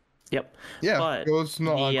 Yep. Yeah, But it was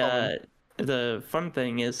not uncommon. the fun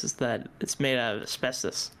thing is that it's made out of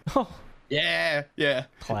asbestos. Oh, Yeah, yeah.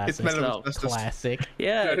 classic. It's made of So, asbestos. Classic.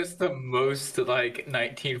 Yeah. That is the most like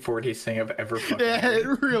 1940s thing I've ever fucking Yeah, heard.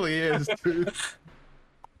 it really is, dude.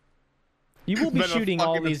 You will be Made of shooting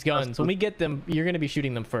all fucking these guns. asbestos. When we get them, you're going to be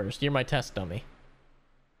shooting them first. You're my test dummy.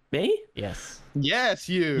 Me? Yes. Yes,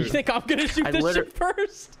 you. You think I'm going to shoot I this liter- shit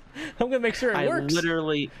first? I'm going to make sure it works.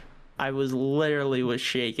 I was literally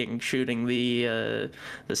shaking shooting the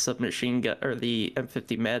submachine gun or the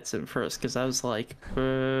M50 Madsen first because I was like,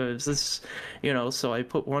 is this, So I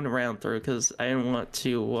put one round through because I didn't want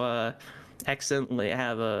to accidentally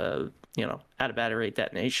have a out of battery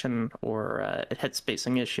detonation or a head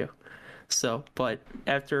spacing issue. So, but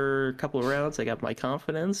after a couple of rounds, I got my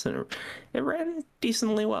confidence and it ran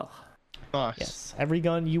decently well. Nice. Yes. Every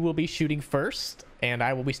gun you will be shooting first, and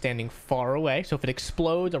I will be standing far away. So if it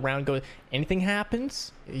explodes, a round goes, anything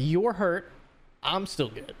happens, you're hurt, I'm still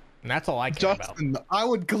good. And that's all I care about. Justin, I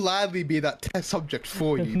would gladly be that test subject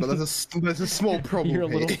for you, but there's a small problem. You're a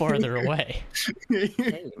little here. farther away.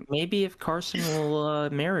 Hey, maybe if Carson will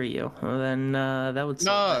marry you, then that would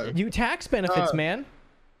solve No. You tax benefits, man.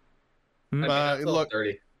 I mean, that's all look-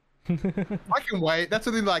 dirty. I can wait. That's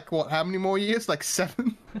only like what? How many more years? Like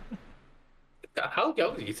 7? How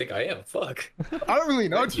young do you think I am? Fuck. I don't really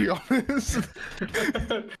know, to be honest.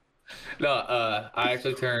 No, I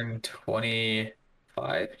actually turned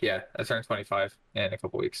 25. Yeah, I turned 25 in a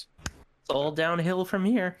couple weeks. It's all downhill from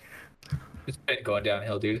here. It's been going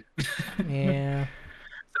downhill, dude. Yeah.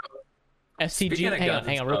 STG, Speaking of hang guns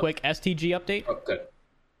on, and real stuff- quick. STG update? Oh, good.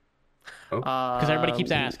 Because everybody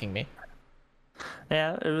keeps asking me.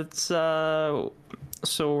 Yeah, it's so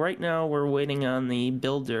right now we're waiting on the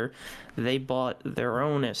builder. They bought their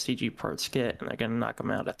own STG parts kit and they're gonna knock them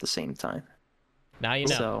out at the same time. Now you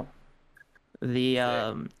know. So the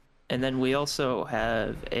and then we also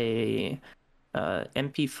have a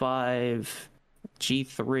MP5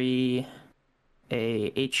 G3,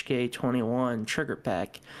 a HK21 trigger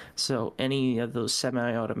pack. So any of those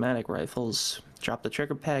semi-automatic rifles, drop the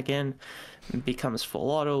trigger pack in, it becomes full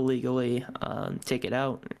auto legally. Take it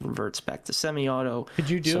out, it reverts back to semi-auto. Could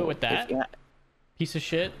you do So it with that? if you- Piece of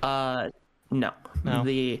shit? no.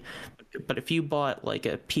 No. But if you bought like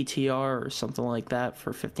a PTR or something like that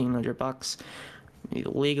for $1,500,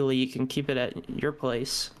 legally you can keep it at your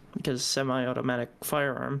place because semi-automatic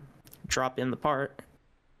firearm. Drop in the part,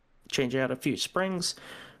 change out a few springs,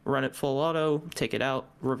 run it full auto, take it out,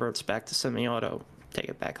 reverts back to semi-auto, take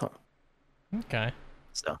it back home. Okay.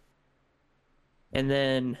 So, and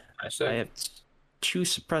then I said, I have 2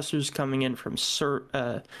 suppressors coming in from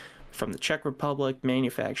the Czech Republic,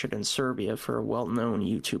 manufactured in Serbia for a well-known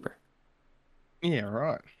YouTuber. Yeah,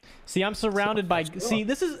 right. See, I'm surrounded by. See,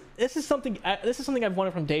 this is something. This is something I've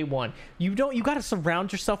wanted from day one. You got to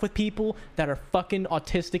surround yourself with people that are fucking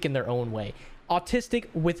autistic in their own way. Autistic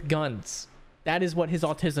with guns. That is what his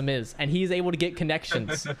autism is, and he is able to get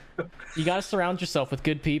connections. You got to surround yourself with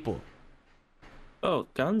good people. Oh,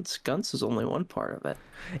 guns is only one part of it.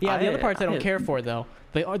 Yeah, the other parts I don't care for though.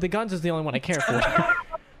 The guns is the only one I care for.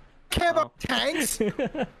 Care about tanks?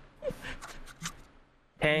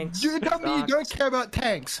 Tanks, You tell me you don't care about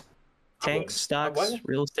tanks. tanks, stocks, What?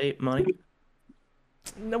 real estate, money.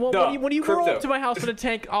 No, well, No, when you roll crypto. up to my house with a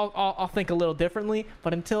tank, I'll think a little differently.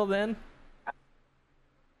 But until then,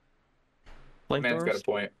 man's got a Flamethrowers.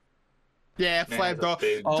 point. Yeah, Man, that's a flamethrower.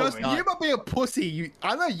 big Justin, point. you might be a pussy.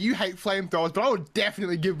 I know you hate flamethrowers, but I would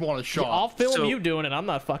definitely give one a shot. I'll film So- you doing it. I'm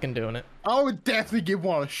not fucking doing it. I would definitely give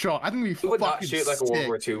one a shot. I think we'd be You would not fucking shoot like a World sick.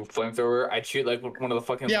 War II flamethrower. I'd shoot like one of the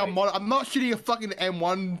fucking Yeah, like, I'm not shooting a fucking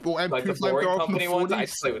M1 or M2 like the Boring flamethrower from the Company ones. I'd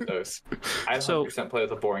 40s. play with those. I'd So- 100% play with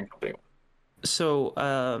the Boring Company. So,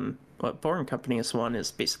 what Boring Company's one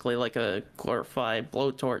is basically like a glorified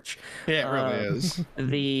blowtorch. Yeah, it really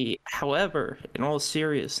is. However, in all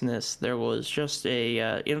seriousness, there was just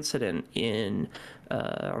a incident in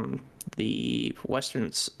the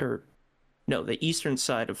the eastern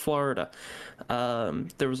side of Florida.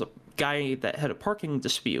 There was a guy that had a parking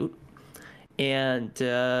dispute, and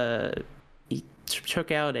he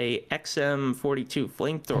took out a XM42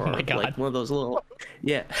 flamethrower, my God. like one of those little,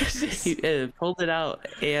 yeah. He pulled it out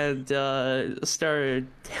and started,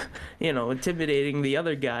 intimidating the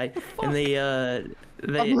other guy, and they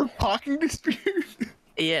I'm a parking dispute.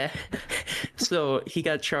 yeah. So he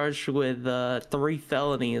got charged with 3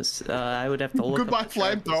 felonies. I would have to look. Goodbye, up the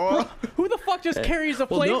charges. flamethrower. Who the fuck just carries a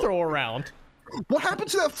well, no. flamethrower around? What happened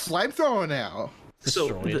to that flamethrower now? So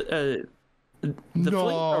Destroyed. the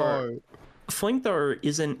No. flamethrower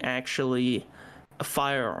isn't actually a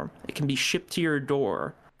firearm. It can be shipped to your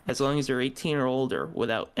door as long as you're 18 or older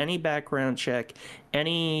without any background check,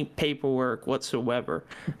 any paperwork whatsoever.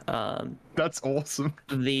 That's awesome.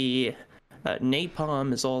 The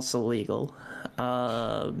napalm is also legal.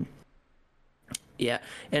 Yeah,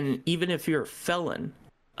 and even if you're a felon,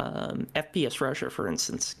 FPS Russia, for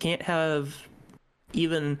instance, can't have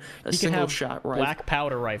even a You can single have shot rifle. black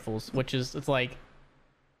powder rifles, which is it's like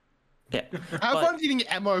Yeah. How But- fun is getting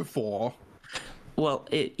ammo for? Well,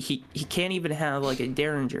 he can't even have like a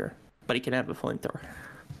Derringer, but he can have a flamethrower.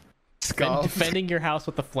 Scarf. defending your house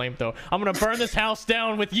with a flamethrower. I'm gonna burn this house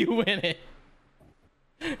down with you in it.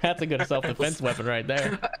 That's a good self-defense weapon right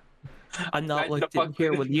there. I'm not Imagine locked the in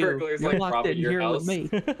here with fucking you. burglars, You're like, locked robbing in your here house. with me.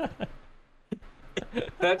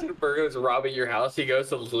 Imagine burglars robbing your house. He goes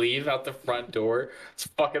to leave out the front door. It's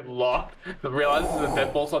fucking locked. He realizes the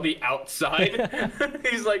deadbolt's on the outside.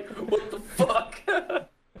 He's like, what the fuck?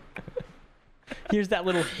 Here's that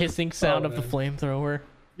little hissing sound Oh, of the man. flamethrower.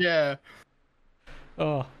 Yeah.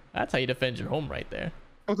 Oh, that's how you defend your home right there.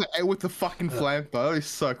 with the fucking flamethrower. It's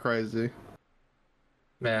so crazy.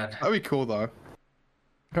 Man. That'd be cool though.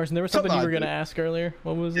 Carson, there was something you were gonna ask earlier.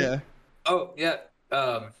 What was it? Yeah. Oh yeah.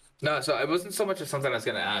 No, so it wasn't so much as something I was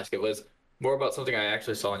gonna ask. It was more about something I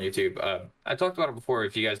actually saw on YouTube. I talked about it before.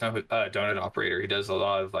 If you guys know who, Donut Operator, he does a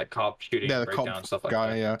lot of like cop shooting, Yeah, the breakdown cop stuff like guy.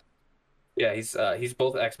 that. Yeah. Yeah, he's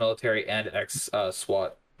both ex-military and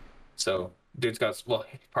ex-SWAT. So dude's got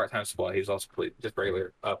part-time SWAT. He's also just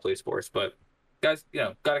regular police force. But guys,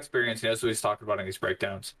 got experience. He knows what he's talking about in these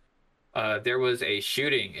breakdowns. There was a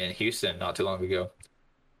shooting in Houston not too long ago,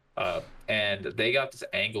 and they got this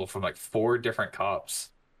angle from like 4 different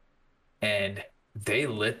cops, and they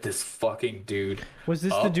lit this fucking dude. Was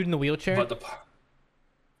this the dude in the wheelchair? But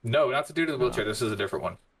no, not the dude in the wheelchair. This is a different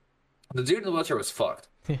one. The dude in the wheelchair was fucked.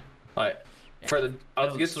 Like,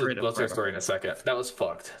 I'll get to the wheelchair story in a second. That was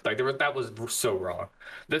fucked. Like, that was so wrong.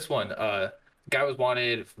 This one, guy was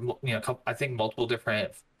wanted. I think multiple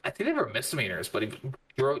different. I think they were misdemeanors, but he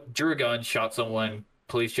drew a gun, shot someone.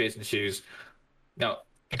 Police chasing shoes. Now,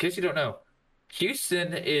 in case you don't know,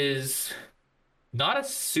 Houston is not a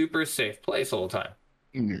super safe place all the time.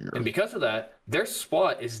 And because of that, their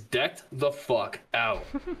SWAT is decked the fuck out.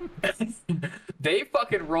 They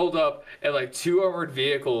fucking rolled up in like 2 armored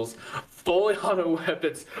vehicles, fully auto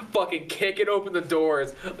weapons, fucking kicking open the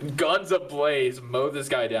doors, guns ablaze, mowed this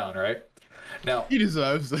guy down, right? Now, He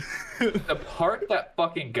deserves it. the part that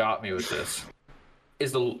fucking got me with this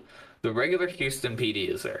is the regular Houston PD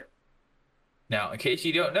is there. Now, in case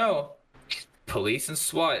you don't know, police and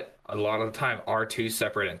SWAT a lot of the time are 2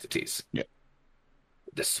 separate entities. Yeah.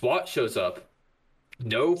 The SWAT shows up,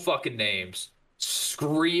 no fucking names,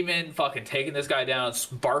 screaming, fucking taking this guy down,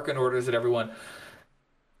 barking orders at everyone.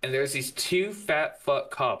 And there's these 2 fat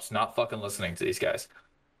fuck cops not fucking listening to these guys.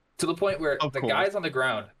 To the point where the guy's on the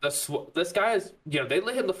ground. This guy is, they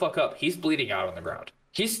lit him the fuck up. He's bleeding out on the ground.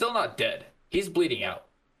 He's still not dead. He's bleeding out.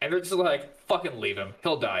 And they're just like, fucking leave him.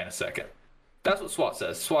 He'll die in a second. That's what SWAT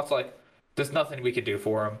says. SWAT's like, there's nothing we can do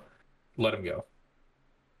for him. Let him go.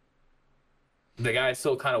 The guy's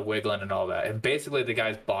still kind of wiggling and all that. And basically the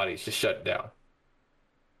guy's body's just shutting down.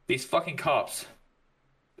 These fucking cops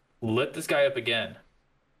lit this guy up again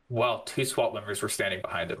while 2 SWAT members were standing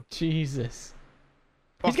behind him. Jesus.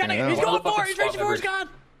 He's He's going for it. He's reaching for his gun.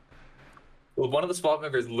 Well, one of the SWAT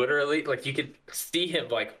members literally, like, you could see him,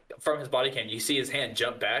 like, from his body cam, you see his hand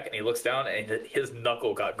jump back, and he looks down, and his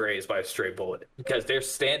knuckle got grazed by a stray bullet. Because they're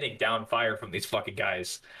standing down fire from these fucking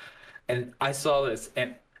guys. And I saw this,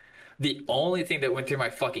 and the only thing that went through my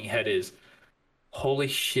fucking head is, holy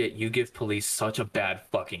shit, you give police such a bad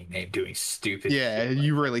fucking name doing stupid shit.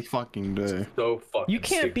 You really fucking do. So fucking You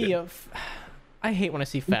can't be a. I hate when I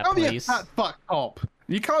see fat You can't police. be a fat fuck cop.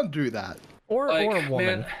 You can't do that. Or a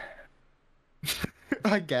woman. Man,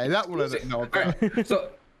 Okay, that one I didn't know about. Alright, so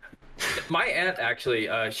my aunt actually,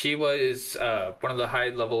 she was one of the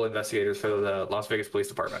high-level investigators for the Las Vegas Police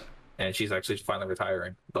Department, and she's actually finally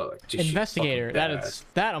retiring. But like, she's Investigator.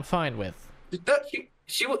 That I'm fine with.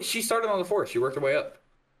 She started on the force. She worked her way up.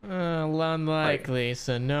 Unlikely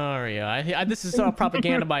scenario. This is all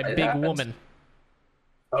propaganda by Big Woman.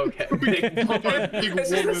 Okay, big woman.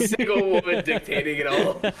 This is a single woman dictating it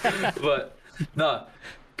all. But no.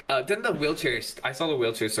 Then the wheelchairs. I saw the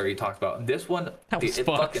wheelchair story you talked about. This one, it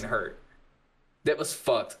fucking hurt. That was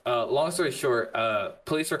fucked. Long story short,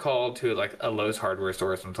 police are called to like a Lowe's hardware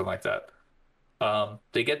store or something like that.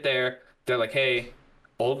 They get there. They're like, "Hey,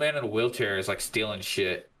 old man in a wheelchair is like stealing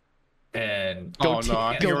shit." And Go take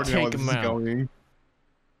him out.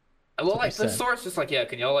 Well, like the store's just like, "Yeah,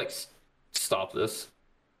 can y'all like stop this?"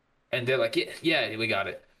 And they're like, "Yeah, we got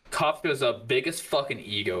it." Cop goes up, biggest fucking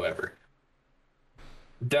ego ever.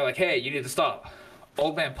 They're like, "Hey, you need to stop."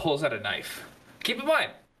 Old man pulls out a knife. Keep in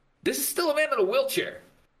mind, this is still a man in a wheelchair.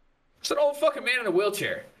 It's an old fucking man in a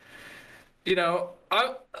wheelchair. I'm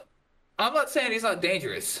not saying he's not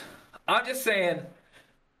dangerous. I'm just saying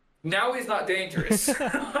now he's not dangerous.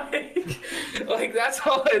 like that's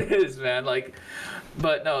all it is, man.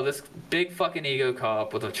 But no, this big fucking ego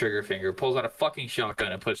cop with a trigger finger pulls out a fucking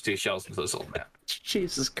shotgun and puts 2 shells into this old man.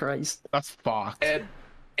 Jesus Christ. That's fucked. And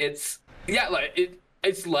it's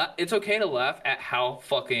okay to laugh at how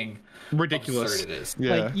fucking ridiculous absurd it is.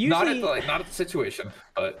 Yeah. Like, usually, not at the situation,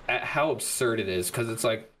 but at how absurd it is, because it's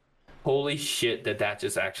like, holy shit, that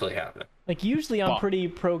just actually happened. Like, usually I'm pretty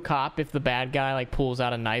pro cop if the bad guy like pulls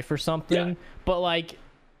out a knife or something. Yeah. But like,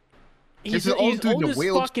 he's old as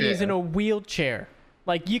fuck and he's in a wheelchair.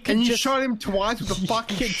 Like, you can you shot him twice with a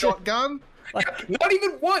fucking shotgun. Like, not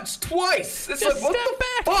even once, twice. It's like, what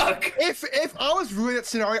the fuck? If I was ruling that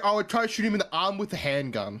scenario, I would try to shoot him in the arm with a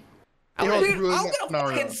handgun. It was Dude, really I'm that gonna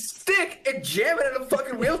scenario. fucking stick and jam it in a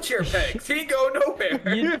fucking wheelchair pegs. He ain't going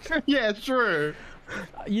nowhere. Yeah, true.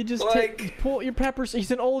 You just Like- pull out your pepper.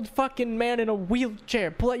 He's an old fucking man in a wheelchair.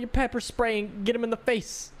 Pull out your pepper spray and get him in the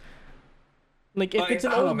face. Like, if Like, it's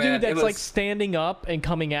an oh, old man, dude that's it like was- standing up and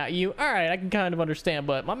coming at you, all right, I can kind of understand.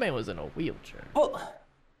 But my man was in a wheelchair. Well,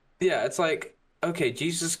 yeah, it's like, okay,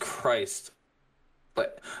 Jesus Christ.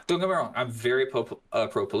 But don't get me wrong, I'm very pro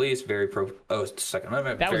police, very pro Second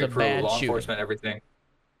Amendment, That was very a pro bad law shooting. enforcement, everything.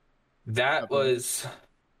 That was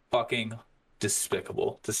fucking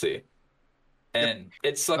despicable to see. And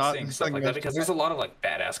it sucks Not seeing just stuff like like that most because there's a lot of like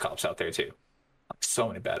badass cops out there too. Like, so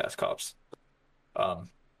many badass cops.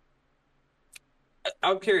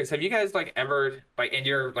 I'm curious, have you guys like ever like in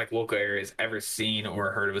your like local areas ever seen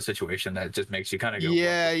or heard of a situation that just makes you kind of go,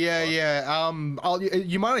 Yeah, what the yeah, fuck? yeah.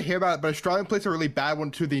 You might not hear about it, but Australian police are a really bad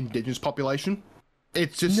one to the indigenous population.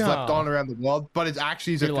 It's just No. like gone around the world, but it's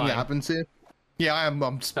actually a You're thing lying. that happens here. Yeah,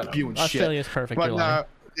 I'm spewing shit. Australia's perfect. But You're lying.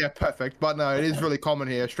 no, yeah, perfect. But no, it is really common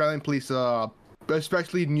here. Australian police are,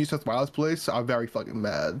 especially New South Wales police, are very fucking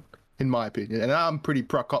mad, in my opinion. And I'm pretty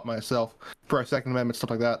pro cop myself, pro Second Amendment,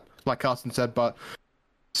 stuff like that, like Carson said. But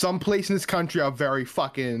some police in this country are very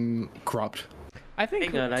fucking corrupt. I think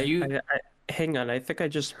Hang on, you- hang on. I think I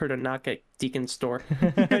just heard a knock at Deacon's door.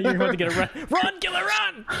 you're about to get a run. Run, killer,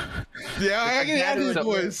 run! Yeah, I can hear his So-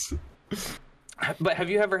 voice. But have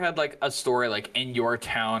you ever had like a story like in your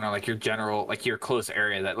town or like your general like your close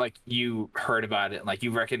area that like you heard about it and like you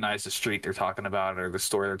recognize the street they're talking about or the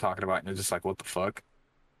story they're talking about and you're just like, what the fuck?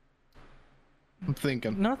 I'm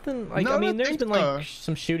thinking. Nothing like No, I mean, I there's think been so. like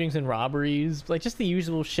some shootings and robberies, like just the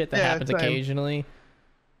usual shit that Yeah, happens same. occasionally.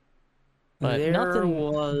 But There nothing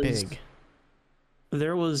was- big.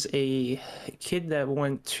 There was a kid that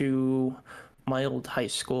went to my old high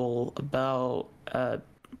school about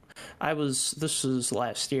this was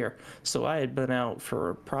last year, so I had been out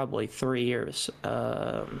for probably 3 years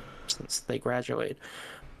since they graduated.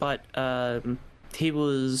 But he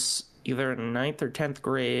was either in ninth or 10th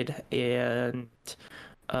grade and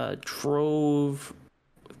drove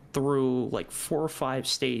through like 4 or 5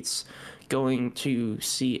 states going to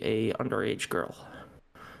see a underage girl.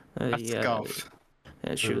 That's golf.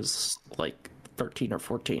 And she was like 13 or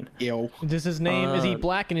 14. Ew. Does his name is he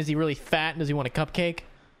black and is he really fat and does he want a cupcake?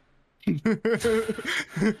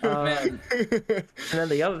 Man, And then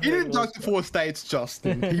the other He thing didn't was, talk to 4 states,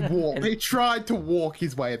 Justin. He walked. He tried to walk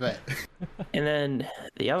his way there. and then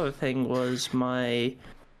the other thing was my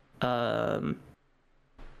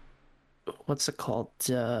what's it called?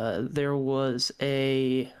 There was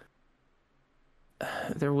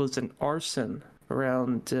an arson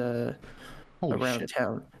around around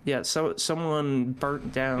town. Yeah, so someone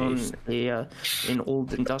burnt down an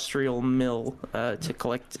old industrial mill to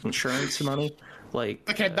collect insurance money. Like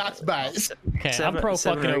Okay, that's bad. Okay, I'm Seven- pro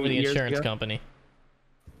 7 fucking or over the 8 years insurance ago. company.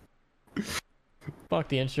 Fuck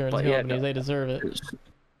the insurance But yeah, companies, no. they deserve it.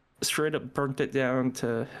 straight up burnt it down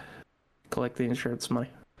to collect the insurance money.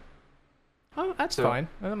 Oh, that's So, fine.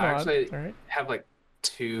 I'm I not- actually all right. have like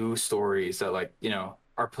 2 stories that like, you know,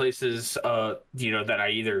 are places you know, that I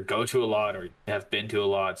either go to a lot or have been to a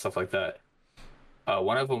lot, stuff like that.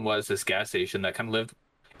 One of them was this gas station that kind of lived,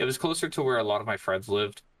 it was closer to where a lot of my friends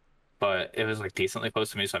lived, but it was like decently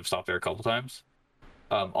close to me, so I've stopped there a couple times.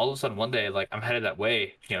 All of a sudden one day, like I'm headed that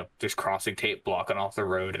way, you know, there's crossing tape blocking off the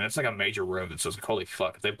road, and it's like a major road, so it's like, holy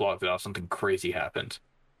fuck, if they blocked it off, something crazy happened.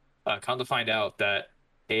 Come to find out that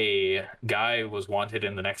a guy was wanted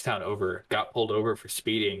in the next town over, got pulled over for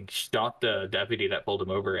speeding, shot the deputy that pulled him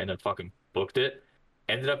over, and then fucking booked it.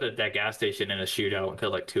 Ended up at that gas station in a shootout and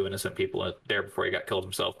killed like 2 innocent people there before he got killed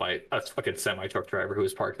himself by a fucking semi-truck driver who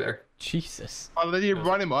was parked there. Jesus. Oh, did he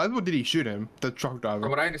run him over or did he shoot him? The truck From driver.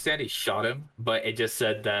 what I understand, he shot him, but it just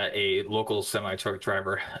said that a local semi-truck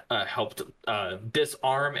driver helped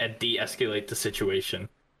disarm and de-escalate the situation.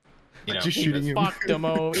 You know, Just shooting him. Fucked him.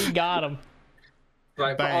 Oh, he got him.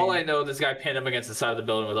 Right, for Bang. all I know, this guy pinned him against the side of the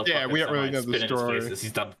building with a Yeah, fucking we don't really semi know the spin in his story. face as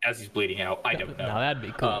he's done as he's bleeding out. I don't know. No, that'd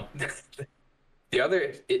be cool. The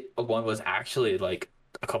other one was actually like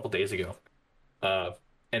a couple days ago,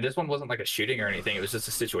 and this one wasn't like a shooting or anything. It was just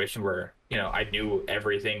a situation where, you know, I knew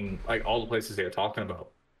everything, like all the places they were talking about.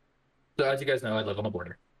 So as you guys know, I live on the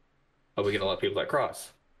border. We get a lot of people that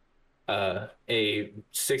cross. A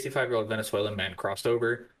 65-year-old Venezuelan man crossed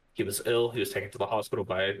over. He was ill. He was taken to the hospital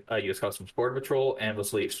by U.S. Customs Border Patrol and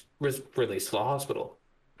was released to the hospital.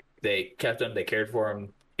 They kept him. They cared for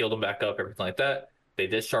him, healed him back up, everything like that. They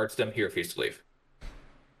discharged him. He refused to leave.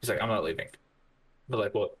 He's like, I'm not leaving. But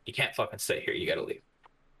like, well, you can't fucking stay here. You got to leave.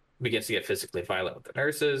 Begins to get physically violent with the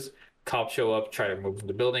nurses. Cops show up, try to remove him from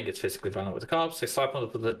the building, gets physically violent with the cops. They slap him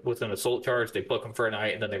with an assault charge. They book him for a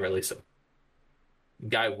night, and then they release him.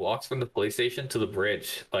 Guy walks from the police station to the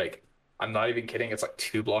bridge. Like, I'm not even kidding. It's like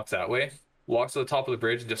 2 blocks that way. Walks to the top of the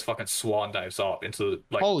bridge and just fucking swan dives off into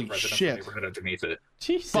like Holy the residential shit. neighborhood underneath it.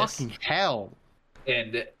 Jesus. Fucking hell.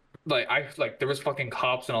 And like there was fucking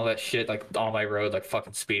cops and all that shit like on my road, like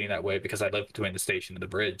fucking speeding that way because I live between the station and the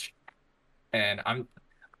bridge. And I'm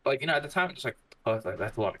like, at the time I'm just like, oh,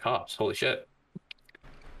 that's a lot of cops. Holy shit.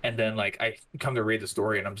 And then like I come to read the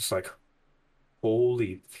story and I'm just like,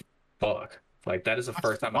 holy fuck. Like that is the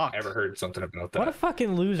first time I've ever heard something about that. What a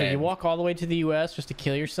fucking loser. You walk all the way to the US just to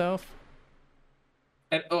kill yourself?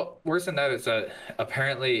 And worse than that is that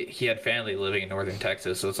apparently he had family living in northern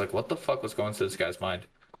Texas. So it's like, what the fuck was going through this guy's mind?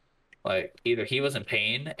 Like, either he was in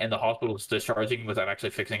pain and the hospital was discharging him without actually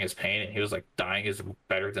fixing his pain, and he was like, dying is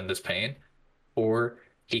better than this pain, or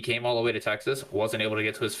he came all the way to Texas, wasn't able to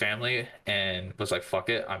get to his family, and was like, fuck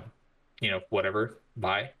it, I'm, whatever,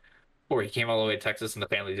 bye. Or he came all the way to Texas and the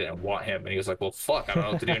family didn't want him, and he was like, well, fuck, I don't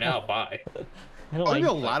know what to do now, bye. I'll be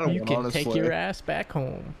a lot of you one, can honestly. take your ass back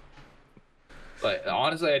home. But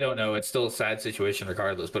honestly, I don't know. It's still a sad situation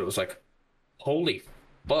regardless, but it was like, holy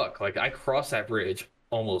fuck. Like, I cross that bridge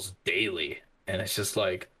almost daily. And it's just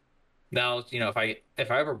like, now, if I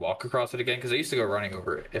ever walk across it again, because I used to go running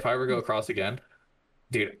over it. If I ever go across again,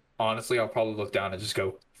 dude, honestly, I'll probably look down and just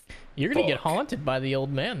go, you're going to get haunted by the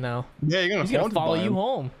old man now. Yeah, you're He's going to follow you him.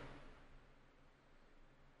 home.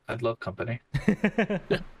 I'd love company.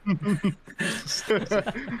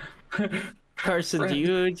 Carson, do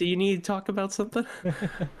you need to talk about something?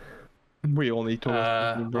 We all need to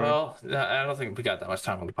talk. Well, I don't think we got that much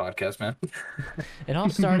time on the podcast, man. It all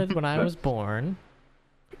started when I was born.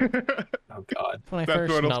 Oh, God. When I That's first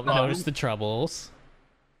where it'll start. noticed the troubles.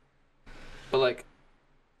 But, like,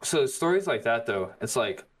 so stories like that, though, it's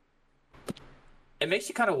like, it makes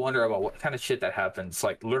you kind of wonder about what kind of shit that happens,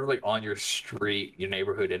 like, literally on your street, your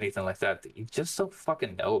neighborhood, anything like that you just don't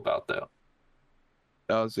fucking know about, though.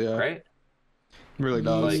 Does, yeah. Right? Really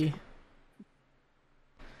does. The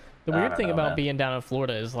I weird don't thing know, about man. being down in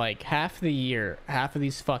Florida is like half the year, half of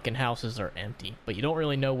these fucking houses are empty, but you don't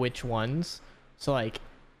really know which ones. So like,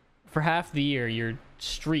 for half the year, your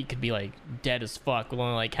street could be like dead as fuck with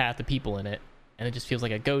only like half the people in it, and it just feels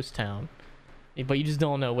like a ghost town. But you just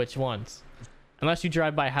don't know which ones, unless you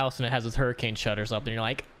drive by a house and it has its hurricane shutters up, and you're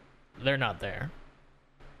like, they're not there.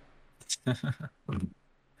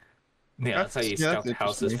 Yeah, that's how you Yeah, scout the that's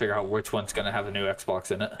houses, interesting. figure out which one's going to have a new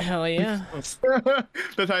Xbox in it. Hell yeah. That's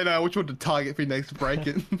how you know which one to target for your next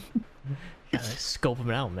break-in. Gotta scope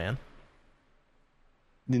them out, man.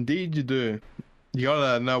 Indeed you do. You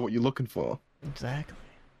gotta know what you're looking for. Exactly.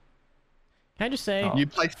 Can I just say, Oh. You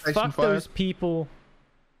PlayStation fuck 5? those people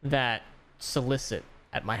that solicit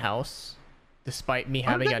at my house, despite me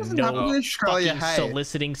having a that doesn't happen in no Australia, fucking hey.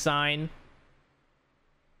 soliciting sign.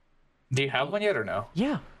 Do you have one yet or no?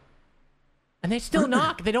 Yeah. And they still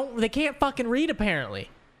knock. They can't fucking read,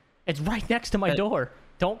 apparently. It's right next to my door.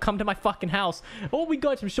 Don't come to my fucking house. Oh, we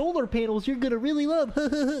got some solar panels you're gonna really love.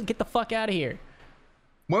 Get the fuck out of here.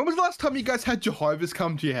 When was the last time you guys had Jehovah's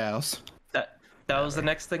come to your house? That was the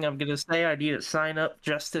next thing I'm gonna say. I need to sign up,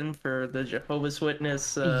 Justin, for the Jehovah's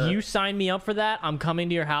Witness. You sign me up for that, I'm coming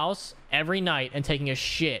to your house every night and taking a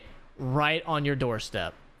shit right on your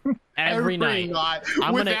doorstep. Every night.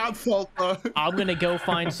 I'm without fault, though. I'm gonna go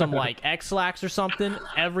find some like X-Lax or something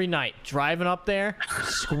every night. Driving up there,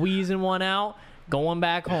 squeezing one out, going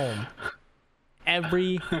back home.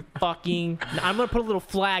 Every fucking... I'm gonna put a little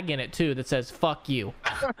flag in it too that says "fuck you."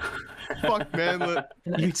 Fuck, man.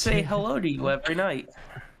 You'd say hello to you every night.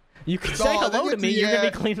 You can say Oh, hello to me. You're gonna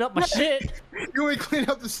be cleaning up my shit. You want to clean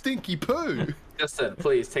up the stinky poo? Justin,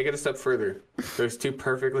 please take it a step further. There's 2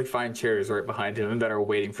 perfectly fine chairs right behind him that are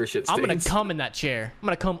waiting for shit stains. I'm gonna come in that chair. I'm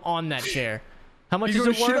gonna come on that chair. How much You're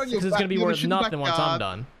is gonna it shit worth? on your Because it's back- gonna be you're gonna worth shit in the nothing once I'm backyard.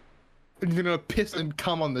 done. And you're gonna piss and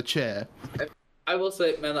cum on the chair. I will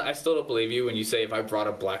say, man, I still don't believe you when you say if I brought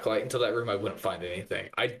a black light into that room, I wouldn't find anything.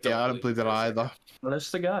 I don't believe that either.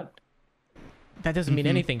 Honest to God. That doesn't mean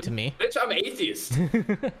anything to me. Bitch, I'm atheist.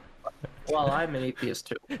 Well, I'm an atheist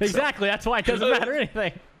too. Exactly. That's why it doesn't matter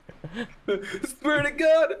anything. Swear to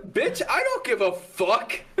God, bitch, I don't give a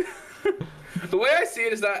fuck. The way I see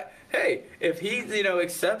it is that, hey, if he,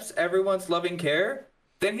 accepts everyone's loving care,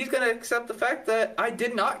 then he's gonna accept the fact that I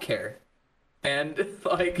did not care. And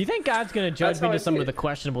like, You think God's gonna judge That's me how I to some see of the it.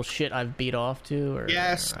 questionable shit I've beat off to? Or...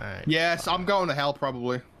 Yes. Alright. Yes, I'm going to hell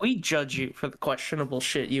probably. We judge you for the questionable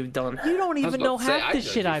shit you've done. You don't was even about know to say, half I the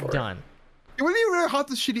judge shit you I've for it. done. You wouldn't even know half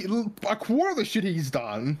the shit, a quarter of the shit he's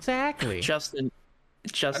done. Exactly. Justin,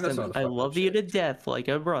 Justin, I love you to death like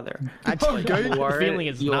a brother. Okay. You are, feeling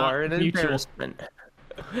is you not are an mutual. embarrassment.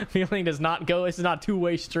 Feeling does not go. It's not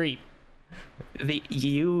two-way street.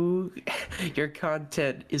 Your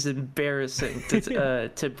content is embarrassing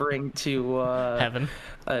to bring to Heaven.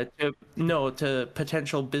 to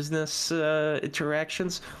potential business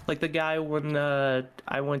interactions. Like the guy when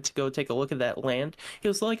I went to go take a look at that land, he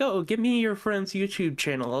was like, "Oh, give me your friend's YouTube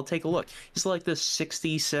channel. I'll take a look." He's like this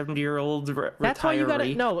 60, 70-year-old retiree. That's why you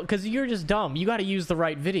gotta no, because you're just dumb. You gotta use the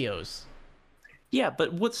right videos. Yeah,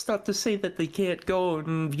 but what's not to say that they can't go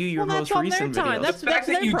and view your Well, most that's on their recent time. videos? That's The fact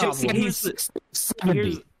their that you problem. just said he's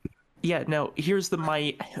 70. Here's the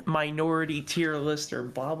minority tier list or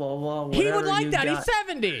blah blah blah. He would whatever like you that. got. He's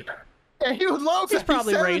 70. Yeah, he would love He's that.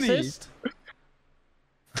 probably 70. racist.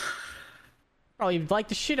 Probably like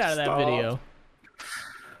the shit out of that Stop. video.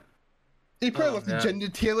 He probably Oh, loves the man. gender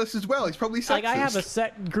tier list as well. He's probably sexist. Like I have a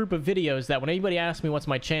set group of videos that when anybody asks me what's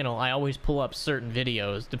my channel, I always pull up certain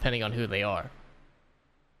videos depending on who they are.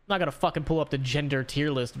 I'm not gonna fucking pull up the gender tier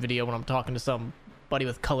list video when I'm talking to somebody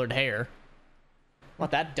with colored hair. Not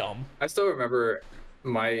that dumb. I still remember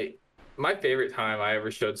my favorite time I ever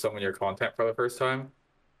showed someone your content for the first time.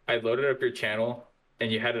 I loaded up your channel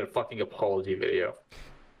and you had a fucking apology video.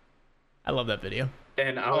 I love that video.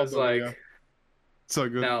 And I Oh, was yeah. like, So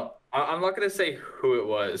good. now I'm not gonna say who it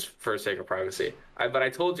was for sake of privacy. But I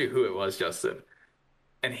told you who it was, Justin.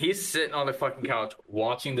 And he's sitting on the fucking couch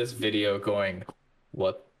watching this video going,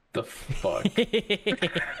 what the fuck?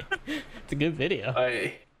 It's a good video.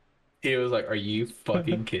 He was like, are you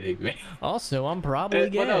fucking kidding me? Also, I'm probably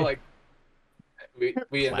gay. But no, like,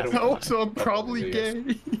 we ended up Also, I'm probably videos.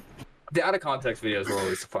 gay. The out of context videos were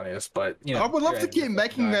always the funniest, but you know, I would love you're to keep editing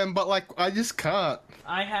making stuff. them, but like I just can't.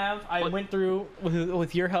 I went through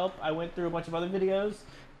with your help. I went through a bunch of other videos,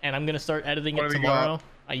 and I'm gonna start editing What it do we tomorrow. got?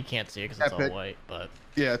 Oh, you can't see it because it's all Epic. white, but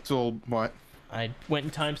Yeah, it's all white. I went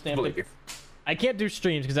and timestamped Believe it. you. I can't do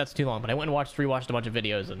streams because that's too long, but I went and rewatched a bunch of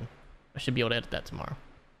videos, and I should be able to edit that tomorrow.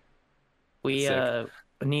 We Sick.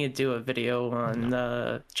 need to do a video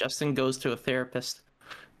on Justin goes to a therapist.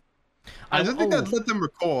 I don't think oh, I'd let them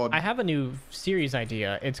record. I have a new series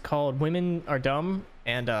idea. It's called Women Are Dumb,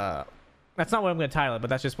 and that's not what I'm going to title it, but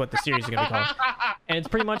that's just what the series is going to be called. And it's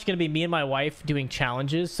pretty much going to be me and my wife doing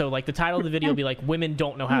challenges. So like the title of the video will be like Women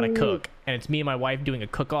Don't Know How to Cook, and it's me and my wife doing a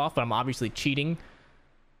cook-off, but I'm obviously cheating.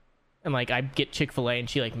 And like I get Chick-fil-A and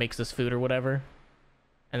she like makes us food or whatever.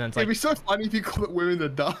 And then it's It'd like be so funny if you called it women are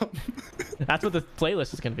dumb. that's what the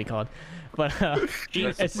playlist is going to be called. But That's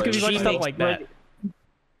it's the going to be playlist. like She stuff makes like that.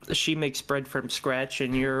 She makes bread from scratch,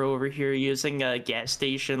 and you're over here using a gas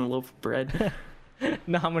station loaf of bread.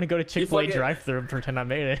 No, I'm going to go to Chick-fil-A fucking- drive-thru and pretend I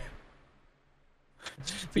made it.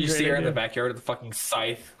 It's a You great see her in the idea. backyard with the fucking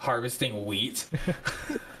scythe harvesting wheat.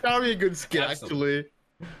 That'd be a good skit, Absolutely. actually.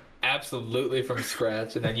 Absolutely from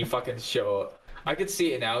scratch, and then you fucking show up. I could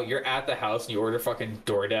see it now. You're at the house and you order fucking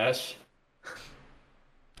DoorDash.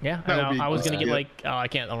 Yeah, That and would be I was gonna good. get like I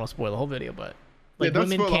don't want to spoil the whole video, but like don't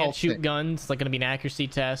women spoil the whole can't shoot thing. guns. It's like gonna be an accuracy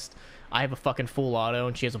test. I have a fucking full auto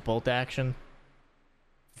and she has a bolt action.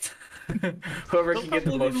 Whoever They'll can get the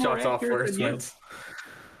probably most be more shots off accurate first than you. wins.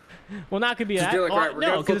 Well, not gonna be Just that. be like, "Alright, we're No,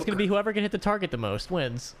 gonna because it's flip gonna be whoever can hit the target the most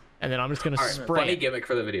wins, and then I'm just gonna All right, spray. funny it. gimmick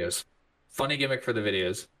for the videos. Funny gimmick for the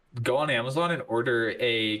videos. Go on Amazon and order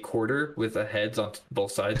a quarter with the heads on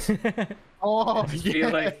both sides. Oh, Be yeah.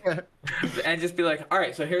 like, and just be like, all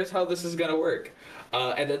right, so here's how this is gonna work.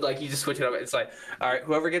 And then like you just switch it up. It's like, all right,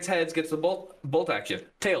 whoever gets heads gets the bolt action.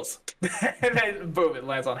 Tails, and then boom, it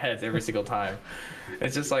lands on heads every single time.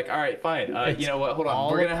 It's just like, all right, fine. You know what? Hold on,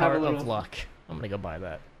 All we're gonna have a part little of luck. I'm gonna go buy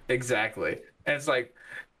that. exactly. And it's like,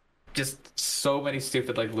 just so many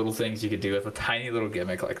stupid like little things you could do with a tiny little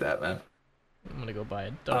gimmick like that, man. I'm gonna go buy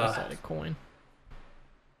a double-sided coin.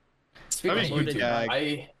 Speaking I of mean, YouTube, yeah.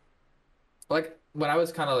 I like when I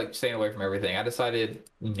was kind of like staying away from everything, I decided,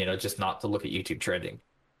 just not to look at YouTube trending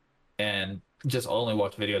and just only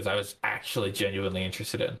watch videos I was actually genuinely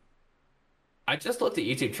interested in. I just looked at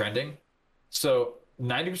YouTube trending. So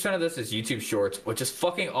 90% of this is YouTube Shorts, which is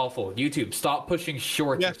fucking awful. YouTube, stop pushing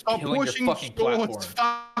shorts. Yeah, It's stop killing pushing your fucking shorts.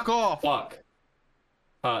 platform. Fuck off. Fuck.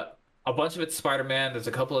 A bunch of it's Spider-Man. There's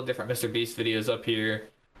a couple of different Mr. Beast videos up here.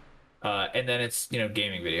 And then it's,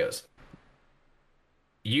 gaming videos.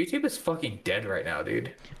 YouTube is fucking dead right now,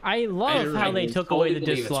 dude. I love how they took away the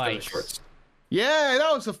dislikes. Yeah,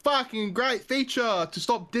 that was a fucking great feature to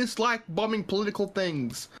stop dislike bombing political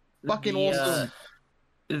things. Fucking awesome.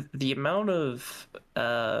 The amount of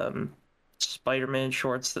Spider-Man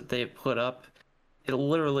shorts that they've put up, it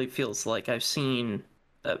literally feels like I've seen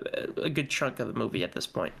a good chunk of the movie at this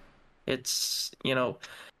point. It's,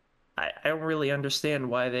 I don't really understand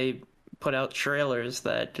why they put out trailers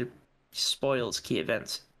that spoils key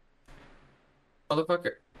events.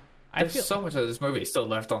 Motherfucker. I There's feel so much of this movie still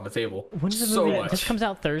left on the table. when's the so movie? much. This comes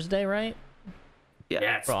out Thursday, right?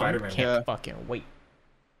 Yeah, it's Bro, I Spider-Man. can't Yeah. fucking wait.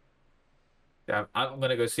 Yeah, I'm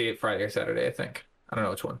gonna go see it Friday or Saturday, I think. I don't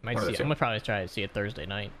know which one. Might One of see. the two. I'm gonna probably try to see it Thursday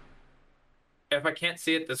night. If I can't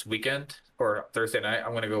see it this weekend or Thursday night,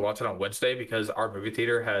 I'm gonna go watch it on Wednesday because our movie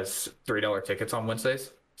theater has $3 tickets on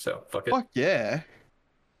Wednesdays. So fuck it. Fuck yeah.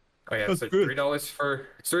 Oh yeah, That's so good. $3 for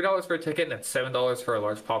a ticket and it's $7 for a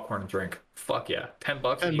large popcorn and drink. Fuck yeah,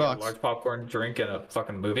 $10 and you get a $10. large popcorn drink and a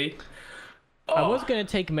fucking movie. I was Oh, gonna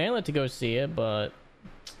take Manlet to go see it, but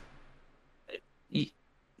Y-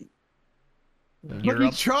 But you're he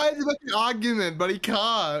up. tried to make an argument, but he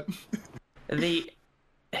can't. The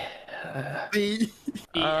The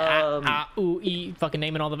Fucking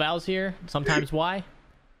naming all the vowels here. Sometimes why?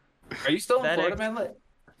 are you still in That Florida, ex- Manlet?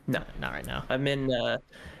 no, Not right now. I'm in.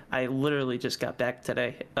 I literally just got back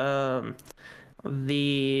today.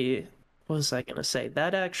 The what was I gonna say?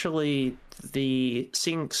 That actually, the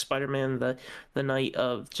seeing Spider-Man the night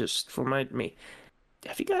of just reminded me.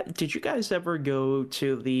 Did you guys ever go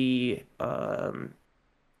to the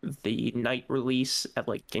night release at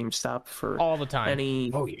like GameStop for All the time.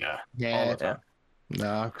 any? Oh yeah. yeah, Yeah.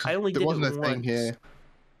 no, I only there did wasn't it a thing once. here.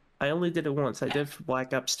 I only did it once. I did it for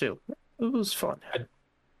Black Ops 2. It was fun.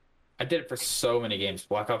 I did it for so many games.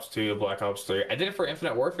 Black Ops 2, Black Ops 3. I did it for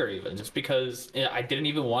Infinite Warfare even, just because I didn't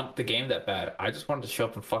even want the game that bad. I just wanted to show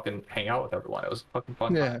up and fucking hang out with everyone. It was fucking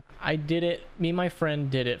fun. Yeah, I did it. Me and my friend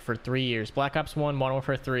did it for 3 years. Black Ops 1, Modern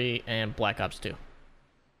Warfare 3, and Black Ops 2.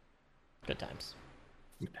 Good times.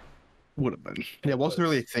 would have been. Yeah, it wasn't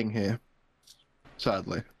really a thing here.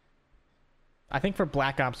 Sadly. I think for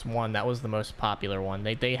Black Ops 1, that was the most popular one.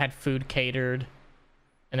 They had food catered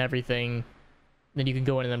and everything. Then you could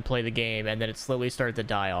go in and then play the game, and then it slowly started to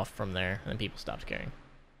die off from there, and then people stopped caring.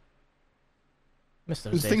 Missed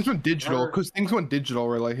those Because days. things went digital. Remember- Because things went digital,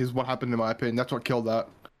 really, is what happened in my opinion. That's what killed that.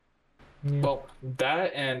 Well,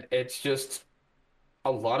 that and it's just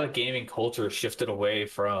a lot of gaming culture shifted away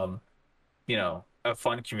from, a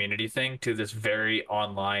fun community thing to this very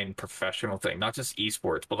online professional thing. Not just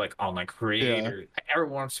esports, but like online creator.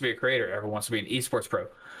 Everyone wants to be a creator. Everyone wants to be an esports pro.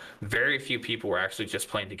 Very few people were actually just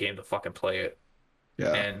playing the game to fucking play it.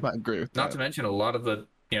 Yeah, And I agree with Not that. to mention a lot of the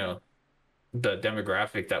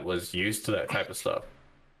demographic that was used to that type of stuff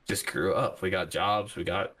just grew up. We got jobs, we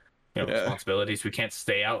got Yeah. responsibilities. We can't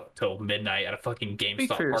stay out till midnight at a fucking GameStop for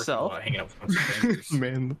parking yourself. lot hanging out with strangers.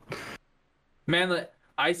 Man, Man,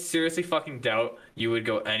 I seriously fucking doubt you would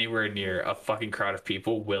go anywhere near a fucking crowd of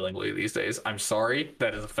people willingly these days. I'm sorry,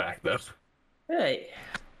 that is a fact though. Hey,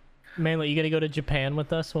 Manly, you gonna go to Japan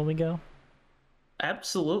with us when we go? Are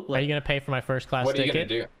absolutely. you gonna pay for my first class What are you ticket?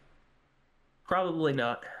 gonna do? Probably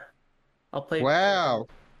not. I'll play. wow.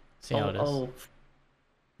 See how it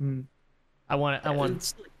is. I want.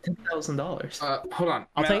 It's like $10,000. Hold on.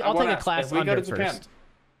 I'll Man, take. I I'll wanna take a ask, class if we go under to Japan, first.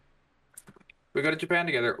 we go to Japan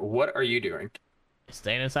together. What are you doing?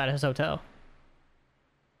 Staying inside his hotel.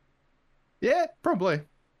 Yeah, probably.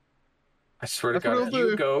 I swear to That's what God, I'll if you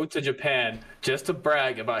do. go to Japan just to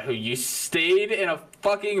brag about who you stayed in a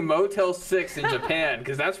fucking Motel 6 in Japan,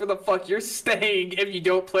 because that's where the fuck you're staying if you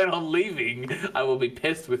don't plan on leaving, I will be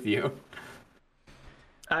pissed with you.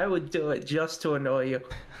 I would do it just to annoy you.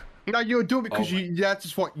 No, you would do it because Oh my- that's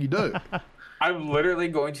just what you do. I'm literally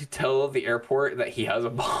going to tell the airport that he has a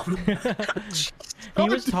bomb. He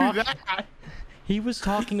was do talking. that. He was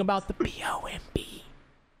talking about the BOMB.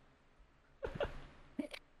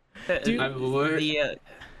 Dude. I'm literally...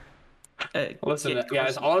 Listen, Kit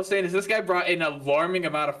guys, Carson- all I'm saying is this guy brought an alarming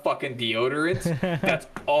amount of fucking deodorant. That's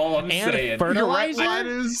all I'm And saying. Your fertilizer.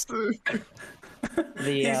 lighters. The,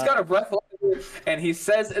 He's got a breathalyzer, and he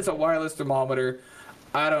says it's a wireless thermometer.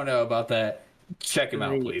 I don't know about that. Check him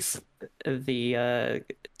out, please.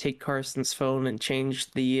 take Carson's phone and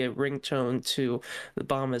change the ringtone to "The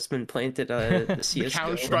bomb has been planted." The CS:GO.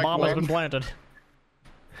 Counter-Strike. Bomb has one. been planted.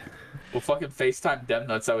 We'll fucking FaceTime them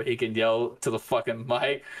nuts so he can yell to the fucking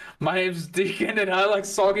mic. My name's Deacon, and I like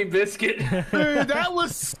soggy biscuit. Dude, that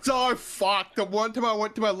was so fucked. The one time I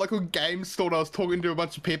went to my local game store and I was talking to a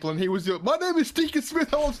bunch of people and he was like, my name is Deacon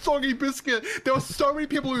Smith, I love Soggy Biscuit. There were so many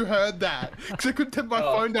people who heard that because I couldn't take my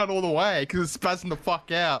Oh. phone down all the way because it's spazzing the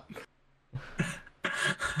fuck out.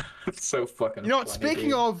 It's so fucking You know what, funny, speaking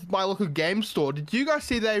dude. of my local game store, did you guys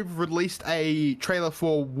see they've released a trailer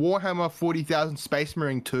for Warhammer 40,000 Space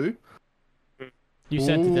Marine 2? You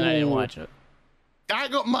sent it and I didn't Ooh. watch it. I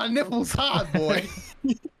got my nipples hard, boy.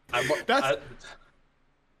 I, That's-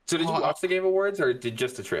 so did you watch the Game Awards or did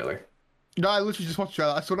just the trailer? No, I literally just watched it.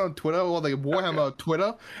 I saw it on Twitter, or like Warhammer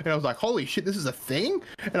Twitter, and I was like, holy shit, this is a thing?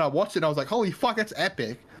 And I watched it, and I was like, holy fuck, that's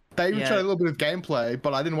epic. They even showed a little bit of gameplay,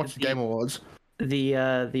 but I didn't watch the Game Awards. The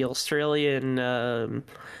Australian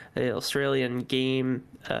game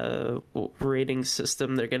rating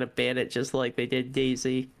system, they're gonna ban it just like they did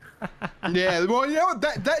Daisy. Yeah, well, you know what?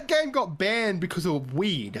 That game got banned because of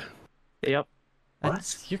weed. Yep.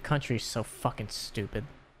 Your country's so fucking stupid.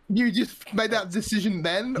 You just made that decision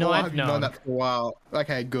then, No, or I've have you known that for a while?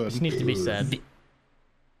 Okay, good. This needs to be said.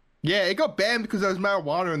 Yeah, it got banned because there was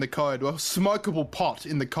marijuana in the code, or smokable pot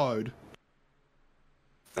in the code.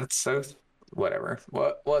 That's so whatever.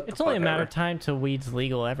 What? It's only a matter of time till weed's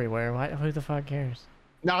legal everywhere. Who the fuck cares?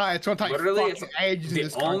 Nah, it's gonna take Literally, fucking ages in the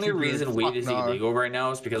this only country, reason dude. weed Fuck is no. illegal right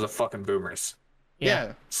now is because of fucking boomers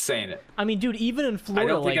Yeah. saying it. I mean, dude, even in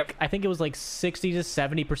Florida, don't think like I think it was like 60 to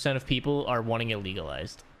 70% of people are wanting it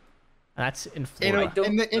legalized. That's in Florida.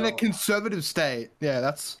 In a conservative state. Yeah,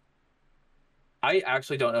 that's... I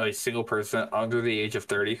actually don't know a single person under the age of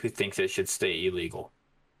 30 who thinks it should stay illegal.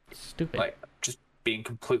 Stupid. Like, just being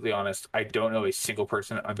completely honest, I don't know a single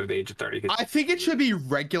person under the age of 30 I think it should be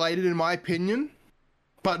regulated, in my opinion,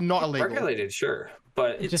 but not illegal. regulated, sure,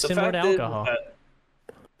 but It's it's just the similar fact to that, alcohol.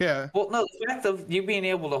 Yeah. well, no, the fact of you being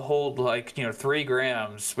able to hold like 3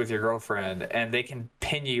 grams with your girlfriend, and they can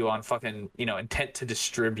pin you on fucking intent to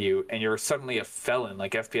distribute, and you're suddenly a felon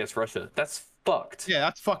like FPS Russia. That's fucked. Yeah,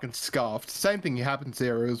 that's fucking scuffed. Same thing happens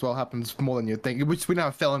here as well, happens more than you'd think. Which we don't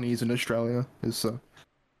have felonies in Australia. It's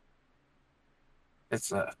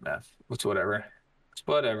It's man, it's whatever. It's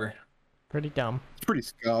whatever. Pretty dumb. pretty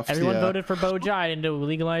scuffed. Everyone yeah. voted for Bo Jai to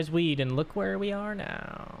legalize weed, and look where we are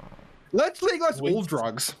now. Let's legalize all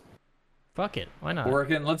drugs. Fuck it. Why not?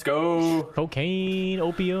 Oregon, let's go. Cocaine,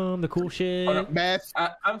 opium, the cool shit. Oh, no. Meth.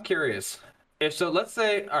 I'm curious. If so, let's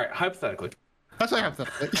say, all right, hypothetically, That's what I have to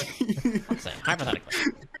I'm saying,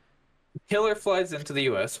 hypothetically. killer flies into the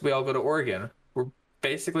U.S. We all go to Oregon, where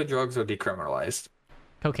basically drugs are decriminalized.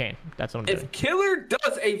 Cocaine. That's what I'm doing. If Killer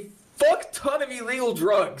does a fuck ton of illegal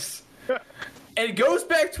drugs and goes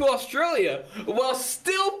back to Australia while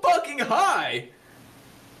still fucking high,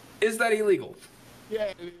 is that illegal?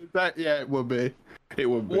 Yeah, it would be. It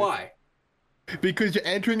would be. Why? Because you're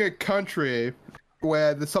entering a country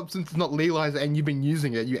where the substance is not legalized and you've been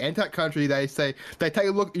using it. You enter that country, they take a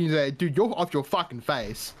look and you say, dude, you're off your fucking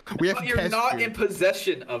face. We have But to you're test not you. in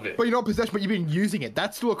possession of it. But you're not in possession, but you've been using it.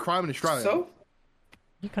 That's still a crime in Australia. So?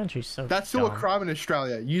 Your country's so That's still dumb. a crime in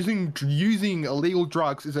Australia. Using illegal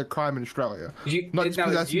drugs is a crime in Australia. Not just now,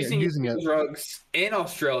 is possessing it, using using illegal it. drugs in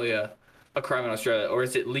Australia a crime in Australia, or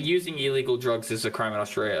is it using illegal drugs is a crime in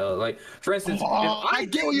Australia? Like, for instance, Oh, if I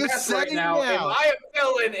get what you're meth right saying now, now. am I a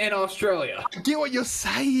felon in Australia? I get what you're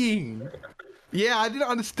saying. Yeah, I didn't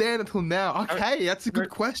understand until now. Okay, that's a good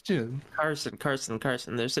question. Carson,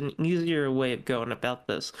 there's an easier way of going about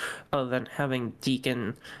this other than having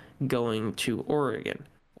Deacon going to Oregon.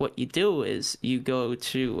 What you do is you go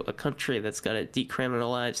to a country that's got it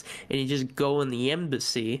decriminalized and you just go in the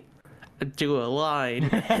embassy, do a line,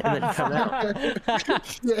 and then come out.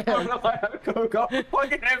 Yeah. Go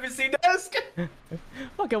fucking embassy desk.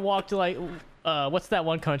 Fucking walk to like, what's that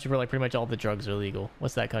one country where like pretty much all the drugs are legal?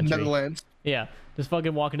 What's that country? Netherlands. Yeah, just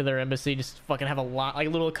fucking walk into their embassy, just fucking have a lot, like a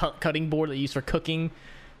little cutting board that you use for cooking.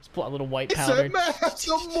 Just put a little white powder.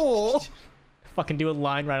 Some more. Fucking do a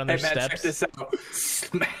line right on their Hey man, check steps. this out.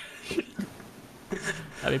 Smash.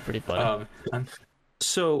 That'd be pretty funny.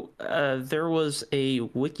 So there was a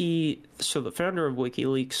wiki. So the founder of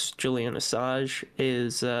WikiLeaks, Julian Assange,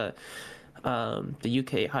 is the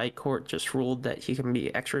UK High Court just ruled that he can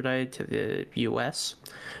be extradited to the US.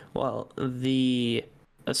 Well, the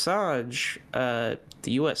Assange, the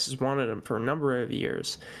US has wanted him for a number of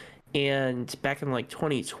years. And back in like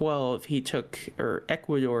 2012,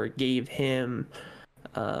 Ecuador gave him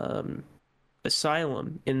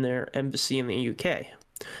asylum in their embassy in the UK.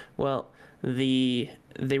 Well, they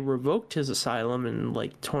revoked his asylum in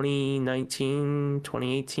like 2019,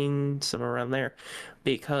 2018, somewhere around there,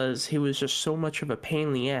 because he was just so much of a pain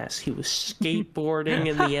in the ass. He was skateboarding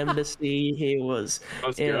in the embassy. He was.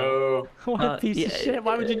 Let's go. What a piece of yeah, shit.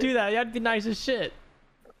 Why would you do that? You had to be nice as shit.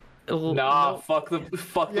 Nah, fuck the Yeah,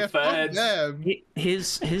 fuck feds. them.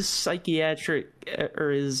 His psychiatric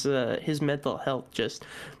or his mental health just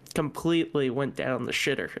completely went down the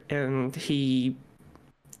shitter, and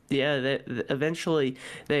eventually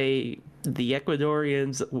the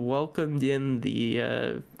Ecuadorians welcomed in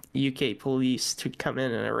the UK police to come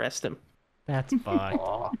in and arrest him. That's fucked.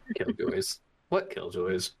 Aw, killjoys. What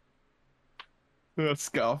killjoys? That's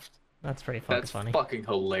scuffed. That's pretty fucking That's funny. fucking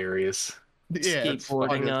hilarious. Yeah, it's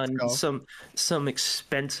skateboarding fun on as hell. some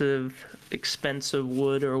expensive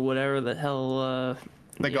wood or whatever the hell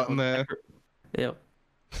They you got in know, there. yeah.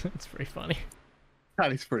 It's pretty funny.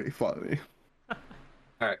 That is pretty funny. All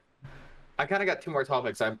right. I kind of got two more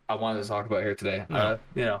topics I wanted to talk about here today.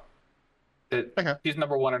 No. Okay. She's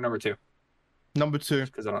number one or number two? Number 2.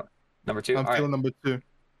 Because I don't. Number two. I'm All still right. number 2.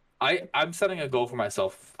 I'm setting a goal for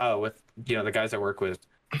myself with the guys I work with,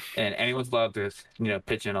 and anyone's allowed to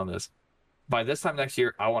pitch in on this. By this time next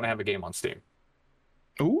year, I want to have a game on Steam.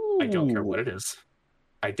 Ooh. I don't care what it is.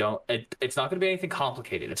 I don't. It's not going to be anything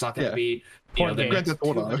complicated. It's not going to be Porn the game. next Grand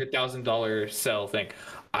Theft Auto. $200,000 sell thing.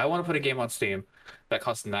 I want to put a game on Steam that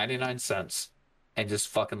costs 99 cents and just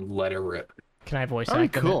fucking let it rip. Can I voice That'd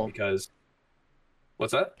act be in it? cool. Because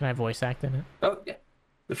what's that? Can I voice act in it? Oh yeah,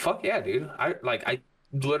 the fuck yeah, dude. I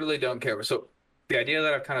literally don't care. So the idea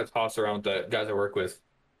that I've kind of tossed around with the guys I work with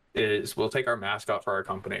is we'll take our mascot for our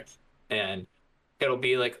company, and it'll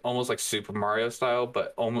be like almost like Super Mario style,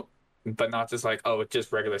 but not just like, oh, it's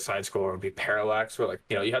just regular side scroll. It'll be parallax, where like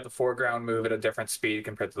you have the foreground move at a different speed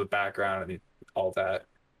compared to the background and all that.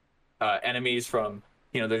 Enemies from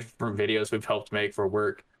the different videos we've helped make for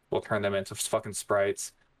work, we'll turn them into fucking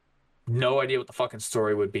sprites. No idea what the fucking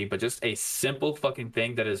story would be, but just a simple fucking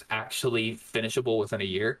thing that is actually finishable within a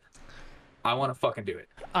year. I want to fucking do it.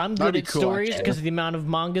 I'm That'd good be at cool, stories actually. because of the amount of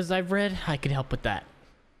mangas I've read. I could help with that.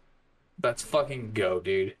 Let's fucking go,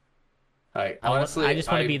 dude. Like I honestly, just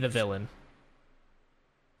want to be the villain.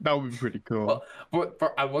 That would be pretty cool. Well,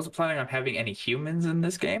 I wasn't planning on having any humans in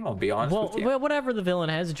this game. I'll be honest with you. Well, whatever the villain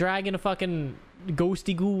has, a dragon, a fucking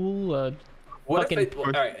ghosty ghoul. What fucking if all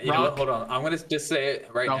right, you know what? rock. Hold on. I'm gonna just say it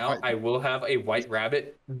right No, now. wait. I will have a white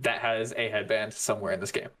rabbit that has a headband somewhere in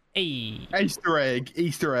this game. Hey, Easter egg.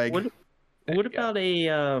 What There what you go. about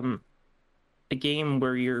a game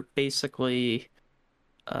where you're basically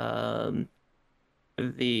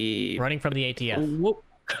the running from the ATF.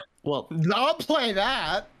 well I'll play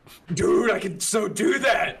that. Dude, I can so do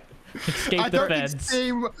that. Escape I the don't think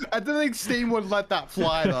feds. Steam would let that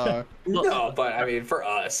fly though. No, but I mean, for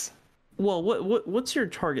us, what's your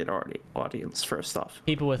target audience first off?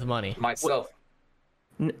 People with money. myself,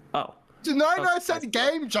 Oh, No, said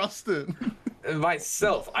game, Justin.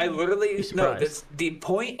 myself. I literally no. surprised. The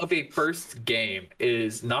point of a first game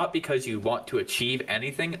is not because you want to achieve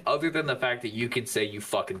anything other than the fact that you can say you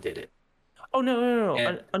fucking did it. oh no.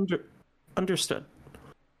 And- Understood.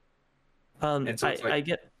 And so it's like- I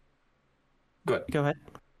get. Go Go ahead.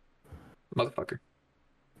 motherfucker.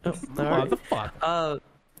 Oh, all What right. the fuck?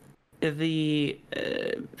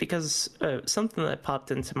 Because something that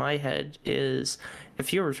popped into my head is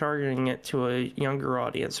if you were targeting it to a younger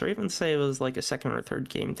audience, or even say it was like a second or third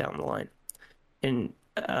game down the line, and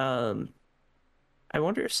I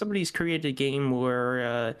wonder if somebody's created a game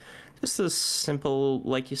where just a simple,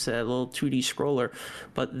 like you said, a little 2D scroller,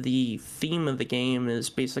 but the theme of the game is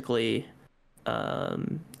basically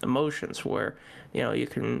emotions, where you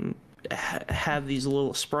can have these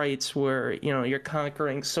little sprites where you're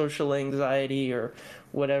conquering social anxiety or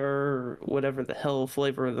whatever the hell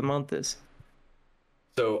flavor of the month is.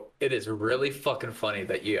 So it is really fucking funny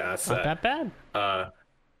that you asked Not that. that bad.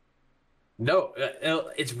 No,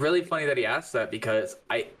 it's really funny that he asked that because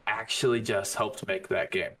I actually just helped make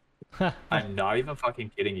that game. I'm not even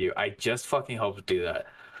fucking kidding you. I just fucking helped do that.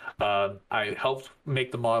 I helped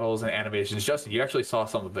make the models and animations. Justin, you actually saw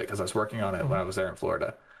some of it because I was working on it when I was there in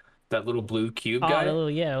Florida. That little blue cube Oh, guy. a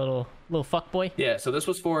little fuck boy. Yeah, so this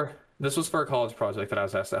was for a college project that I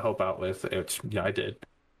was asked to help out with, which I did.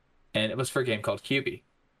 And it was for a game called QB.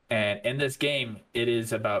 And in this game, it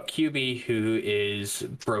is about QB who is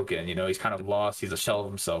broken. He's kind of lost. He's a shell of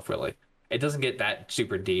himself, really. It doesn't get that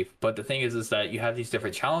super deep, but the thing is that you have these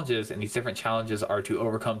different challenges, and these different challenges are to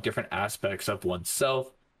overcome different aspects of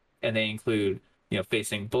oneself, and they include,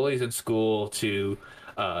 facing bullies in school, to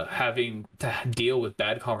having to deal with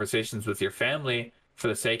bad conversations with your family for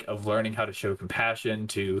the sake of learning how to show compassion,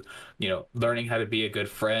 to learning how to be a good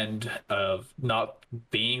friend, of not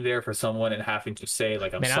being there for someone and having to say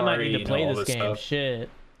like I'm Man, sorry. I might need to play all this game. stuff. Shit.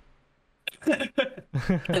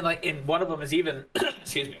 And like, in one of them is even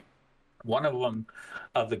excuse me, one of them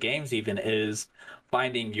of the games even is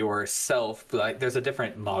finding yourself. Like, there's a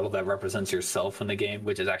different model that represents yourself in the game,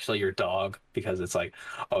 which is actually your dog, because it's like,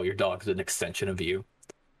 oh, your dog is an extension of you.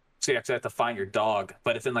 So you actually have to find your dog,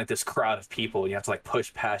 but it's in like this crowd of people. You have to like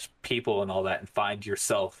push past people and all that and find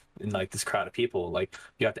yourself in like this crowd of people. Like,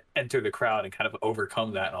 you have to enter the crowd and kind of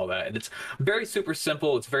overcome that and all that. And it's very super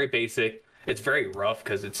simple. It's very basic. It's very rough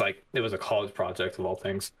because it's like, it was a college project of all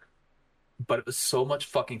things. But it was so much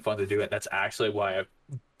fucking fun to do it. That's actually why I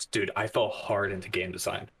dude, I fell hard into game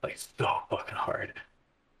design, like so fucking hard,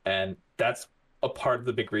 and that's a part of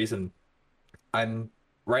the big reason I'm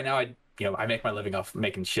right now. I make my living off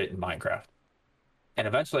making shit in Minecraft, and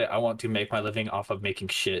eventually I want to make my living off of making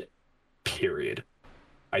shit. Period.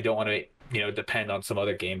 I don't want to depend on some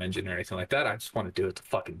other game engine or anything like that. I just want to do it to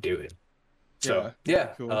fucking do it. So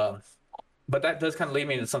yeah, cool. but that does kind of lead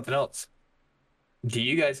me into something else. Do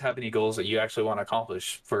you guys have any goals that you actually want to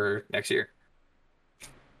accomplish for next year?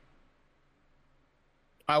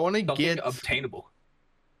 I want to Something get obtainable.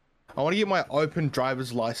 I want to get my open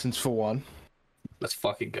driver's license for one. Let's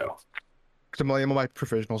fucking go. Because I'm on my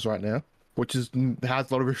professionals right now, which has a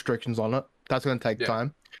lot of restrictions on it. That's going to take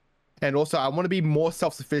time. And also, I want to be more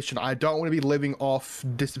self-sufficient. I don't want to be living off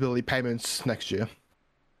disability payments next year.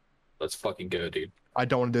 Let's fucking go, dude. I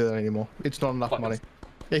don't want to do that anymore. It's not enough money.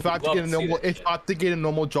 If I have to get a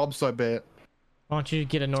normal job, so be it. Why don't you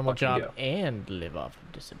get a normal job and live off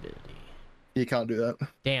of disability? You can't do that.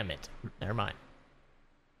 Damn it. Never mind.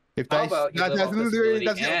 If they, how about you live off disability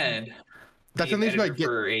and that's an issue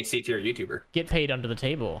for a C-tier YouTuber. Get paid under the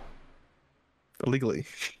table. Illegally.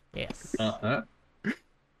 Yes. Uh-huh.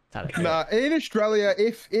 Nah, in Australia,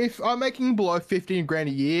 if I'm making below 15 grand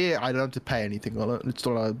a year, I don't have to pay anything on it.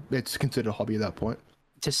 It's considered a hobby at that point.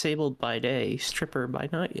 Disabled by day, stripper by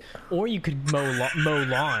night. Or you could mow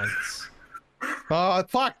lawns. Oh,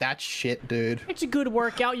 fuck that shit, dude. It's a good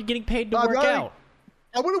workout. You're getting paid to work out.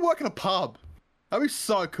 I want to work in a pub. That'd be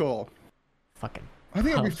so cool. Fucking. I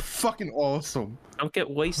think it'd be fucking awesome. Don't get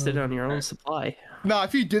wasted on your own supply. No,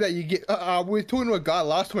 if you do that, you get. We were talking to a guy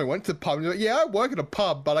last time we went to the pub. And he's like, yeah, I work at a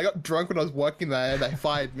pub, but I got drunk when I was working there, and they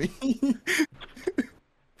fired me.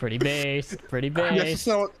 Pretty base. Pretty base. Yes,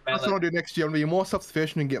 that's what I'll do next year. I'm gonna be more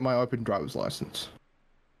self-sufficient and get my open driver's license.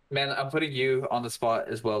 Man, I'm putting you on the spot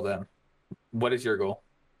as well. Then, what is your goal?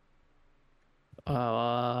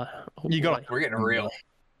 Oh we're getting real.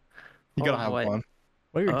 You gotta have one.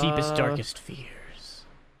 What are your deepest, darkest fears?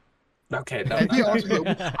 Okay, no.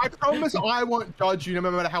 I promise I won't judge you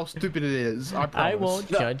no matter how stupid it is. I won't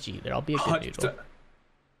judge either. I'll be a good noodle.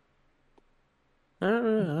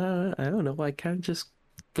 I don't know. I kind of just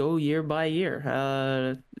go year by year.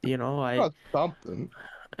 Something.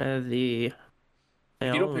 If you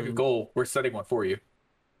don't pick a goal, we're setting one for you.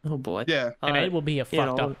 Oh boy. Yeah. And it will be a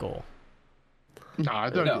fucked up goal. No, I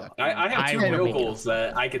don't. No, I have two real goals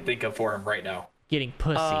that I could think of for him right now. Getting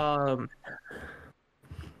pussy. I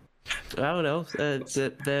don't know.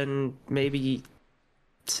 Then maybe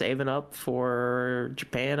saving up for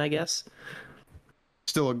Japan, I guess.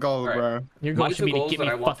 Still a goal, bro. Your goal should be to get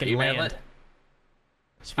me fucking land.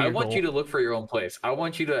 I want you to look for your own place. I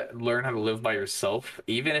want you to learn how to live by yourself,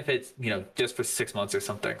 even if it's just for 6 months or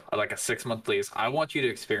something, like a 6-month lease. I want you to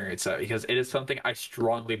experience that because it is something I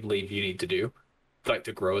strongly believe you need to do, like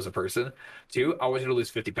to grow as a person. 2, I want you to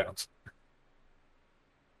lose 50 pounds.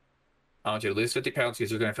 I want you to lose 50 pounds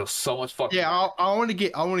because you're gonna feel so much fucking. Yeah, I want to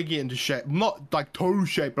get into shape, not like total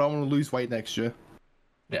shape, but I want to lose weight next year.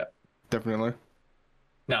 Yeah, definitely.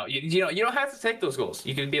 No, you don't have to take those goals.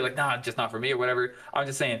 You can be like, nah, just not for me or whatever. I'm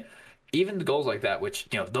just saying, even the goals like that, which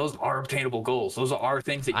those are obtainable goals. Those are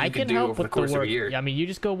things that you can do over the course of a year. Yeah, I mean, you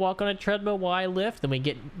just go walk on a treadmill while I lift, then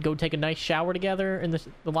we go take a nice shower together in the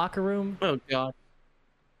locker room. Oh God.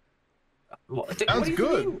 Sounds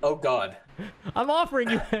good. Oh God. I'm offering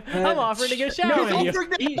you. I'm offering to get a shower with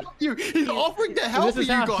you. He's offering to help you.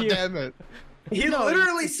 God damn it. He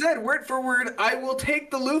literally said word for word, "I will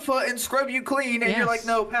take the loofah and scrub you clean," and you're like,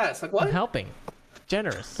 "No, pass." Like what? I'm helping.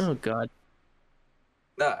 Generous. Oh God.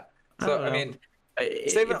 Nah. So I mean,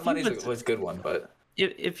 saving up money was a good one, but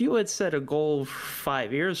if you had set a goal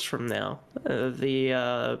 5 years from now,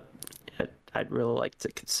 I'd really like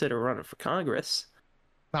to consider running for Congress.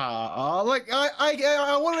 I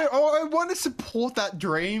want to support that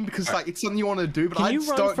dream because it's something you want to do, but I just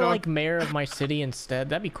don't know. Can you run for mayor of my city instead?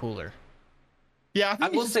 That'd be cooler. Yeah, I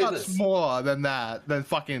think you should start smaller than that. Than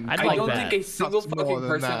fucking. I don't think a single fucking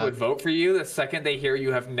person would vote for you the second they hear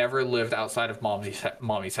you have never lived outside of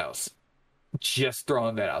mommy's house. Just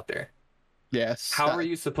throwing that out there. Yes. How are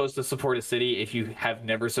you supposed to support a city if you have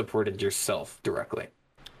never supported yourself directly?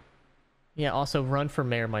 Yeah. Also, run for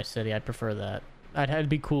mayor of my city. I'd prefer that. It'd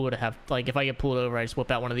be cooler to have, if I get pulled over, I just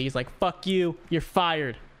whip out one of these, fuck you, you're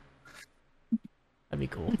fired. That'd be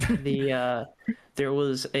cool. There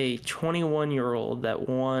was a 21-year-old that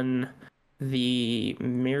won the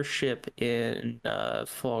mayorship in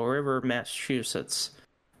Fall River, Massachusetts.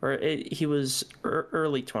 He was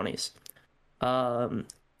early 20s.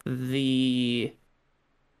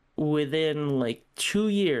 Within 2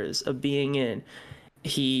 years of being in,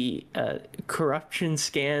 he corruption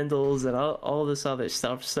scandals and all this other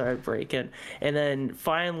stuff started breaking, and then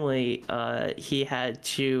finally he had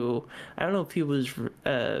to, I don't know if he was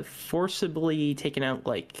forcibly taken out,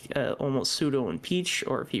 like almost pseudo impeached,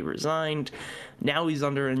 or if he resigned. Now he's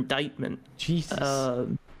under indictment.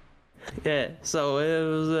 Jesus. Yeah, so it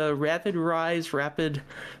was a rapid rise, rapid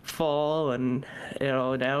fall, and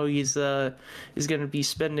now he's gonna be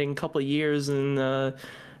spending a couple of years in a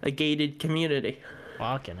gated community.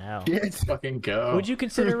 Fucking hell. Yes. Fucking go. Would you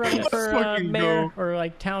consider running for Fucking mayor go. or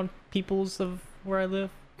like town peoples of where I live?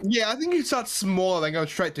 Yeah, I think you should start smaller than go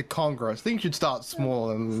straight to Congress. I think you should start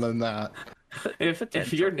smaller than that.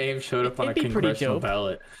 If your name showed up on a It'd be pretty congressional dope.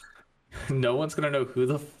 ballot, no one's gonna know who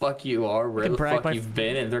the fuck you are, where can the brag fuck my- you've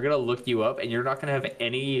been, and they're gonna look you up, and you're not gonna have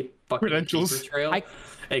any fucking Credentials. paper trail, I-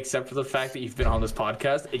 except for the fact that you've been on this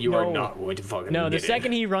podcast, and you are No. not going to fucking No, the get second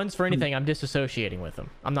in. he runs for anything, I'm disassociating with him.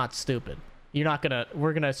 I'm not stupid.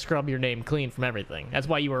 We're gonna scrub your name clean from everything. That's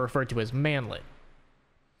why you were referred to as Manlet.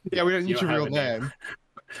 Yeah, we don't You need don't your have real a name. name.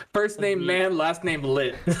 First name man, last name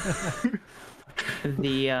lit.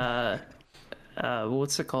 The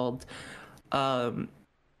what's it called?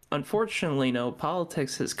 Unfortunately, no,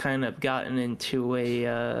 politics has kind of gotten into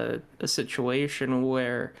a situation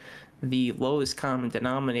where the lowest common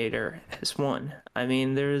denominator has won. I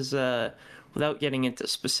mean, there's without getting into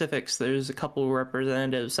specifics, there's a couple of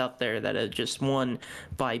representatives out there that have just won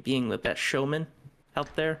by being the best showman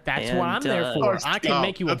out there. That's And, what I'm there for. That's I can tough.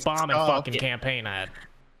 make you a That's bomb and tough. fucking campaign ad.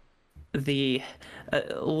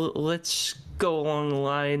 Let's go along the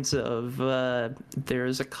lines of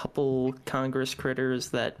there's a couple Congress critters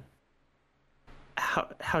that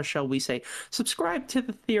how shall we say, subscribe to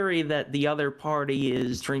the theory that the other party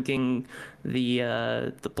is drinking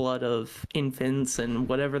the blood of infants and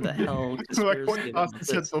whatever the hell Like what conspiracy Austin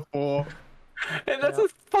said exists. before. And that's a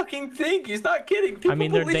fucking thing. He's not kidding. People I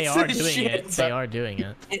mean, believe they are this doing shit. it. They are doing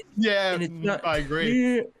it. Yeah, And it's not- I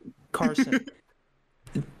agree. Carson,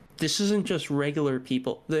 this isn't just regular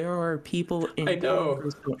people. There are people in I know.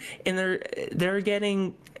 Congress, and they're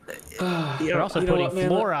getting. They're also You know putting what, man?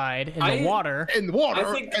 fluoride in I- the water. In the water,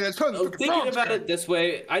 I think, and it's turning fucking thinking frogs. about it this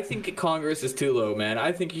way, I think Congress is too low, man.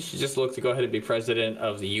 I think you should just look to go ahead and be president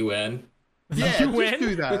of the UN. Yeah, You win? just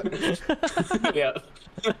do that. Yeah.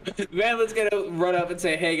 Man, let's get a run up and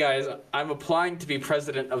say, hey guys, I'm applying to be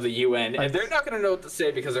president of the UN. And they're not going to know what to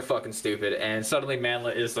say because they're fucking stupid. And suddenly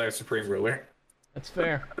Manlet is their supreme ruler. That's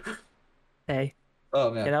fair. Hey,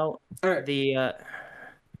 Oh, man. All right.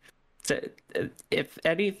 if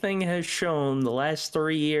anything has shown, the last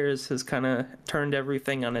 3 years has kind of turned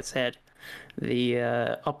everything on its head. The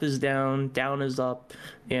up is down, down is up.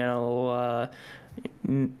 Wait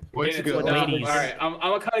to go. Ladies. All right, I'm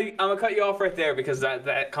gonna cut you off right there because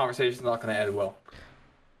that conversation is not gonna end well.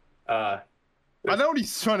 I know what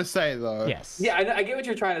he's trying to say, though. Yes. Yeah, I get what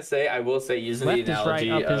you're trying to say. I will say using Left the is right,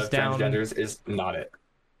 analogy up is of down. transgenders is not it.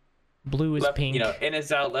 Blue is Left, pink. in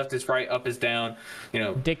is out, left is right, up is down.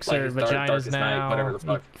 Dicks light are is dark, dark vaginas is night, now. whatever the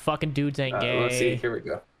fuck. Fucking dudes ain't gay. Let's see. Here we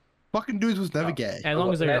go. Fucking dudes was never gay. As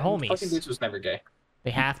long as they're your Fucking homies. dudes was never gay. They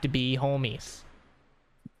have to be homies.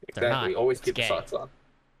 They're Exactly. not. Always It's keep the gay. socks on.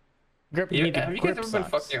 Grip, you Yeah, need the have you guys grip ever been socks.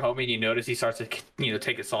 fucking your homie and you notice he starts to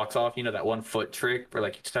take his socks off? You know that 1 foot trick where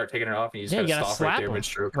like you start taking it off and you just Yeah, you gotta gotta stop right slap there them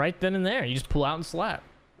mid-stroke. right then and there. You just pull out and slap.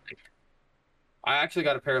 I actually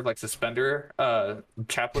got a pair of like suspender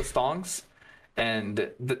chaplet thongs, and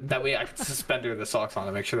that way I can suspender the socks on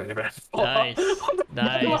to make sure they never fall Nice. off.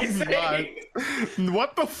 Nice.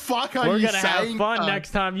 What the fuck are We're you gonna have saying? fun next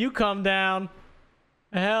time you come down.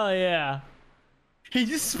 Hell yeah. He's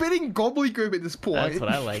just spitting gobbledygook at this point. That's what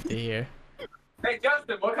I like to hear. Hey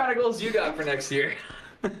Justin, what kind of goals you got for next year?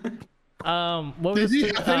 What was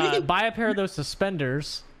Did you- buy a pair of those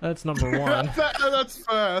suspenders. That's number one. That's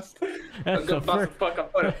first. That's the I'm about to first. fucking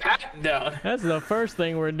put a patent down. That's the first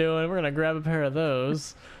thing we're doing. We're gonna grab a pair of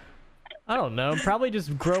those. I don't know. Probably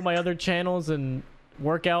just grow my other channels and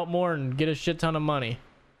work out more and get a shit ton of money.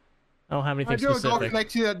 I don't have I anything do a goal specific.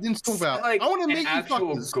 next year that I didn't talk about. Like I want to an meet you actual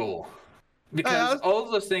fuckers. goal. Because all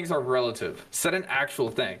of those things are relative. Set an actual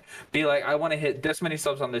thing. Be like, I want to hit this many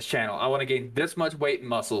subs on this channel. I want to gain this much weight and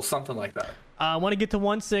muscle, something like that. I want to get to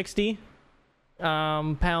 160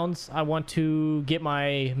 pounds. I want to get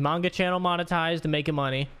my manga channel monetized and making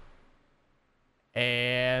money.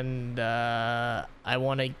 And I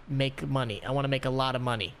want to make money. I want to make a lot of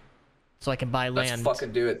money, so I can buy Let's land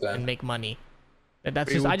fucking do it and then. make money. That's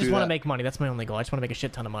We just. will I just do want to that. make money. That's my only goal. I just want to make a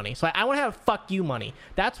shit ton of money. So I want to have fuck you money.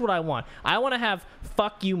 That's what I want. I want to have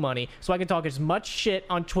fuck you money, so I can talk as much shit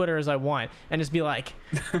on Twitter as I want, and just be like,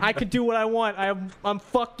 I could do what I want. I'm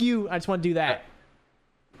fuck you. I just want to do that.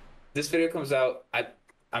 this video comes out,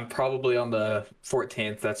 I'm probably on the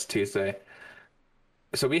 14th. That's Tuesday.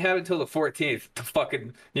 So we have until the 14th to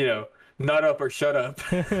fucking, nut up or shut up.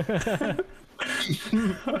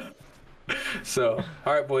 So,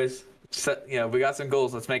 all right, boys. We got some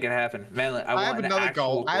goals. Let's make it happen. Manlet, I have another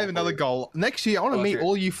goal. I have another goal. Next year, I want to meet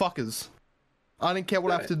all you fuckers. I don't care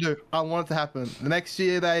what I have to do. I want it to happen. The next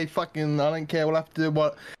year, I don't care what I have to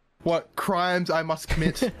do. What crimes I must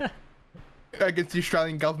commit against the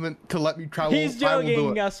Australian government to let me travel. He's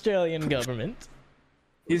joking, Australian government.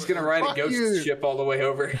 He's gonna ride a ghost ship all the way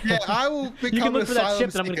over. Yeah, I will become You can look for that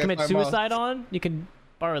ship that I'm seeker gonna commit if I must. suicide on. You can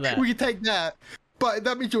borrow that. We can take that, but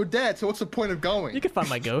that means you're dead. So what's the point of going? You can find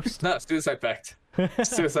my ghost. No, suicide pact.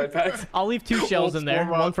 Suicide pact. I'll leave 2 shells in there.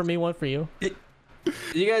 One One for me, one for you.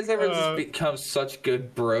 You guys ever just become such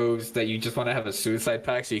good bros that you just want to have a suicide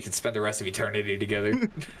pact so you can spend the rest of eternity together?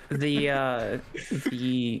 There's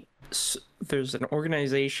an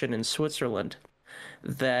organization in Switzerland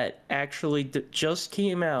that actually just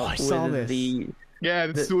came out I saw with this. the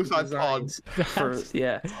suicide pod. designs for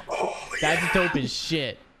That's dope as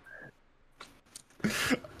shit.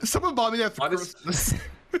 Someone bought me that for Honest- Christmas.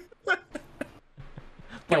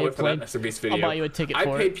 Can't you wait for that plane- Mr. Beast I'll video. buy you a ticket I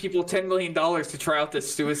for paid it. people $10 million to try out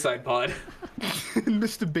this suicide pod.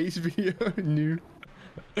 Mr. Beast video. New.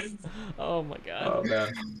 Oh my god. Oh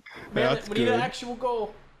man. Man, that's we need an good. actual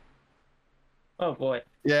goal. Oh boy.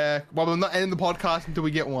 Yeah, well, we're not ending the podcast until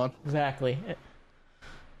we get one. Exactly.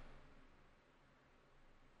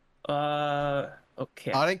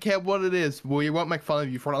 Okay. I don't care what it is. We won't make fun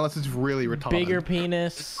of you for it unless it's really retarded. Bigger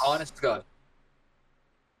penis. Honest to God.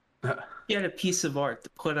 Get a piece of art to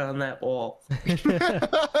put on that wall.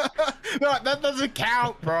 No, that doesn't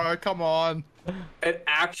count, bro. Come on. An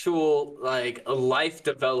actual, a life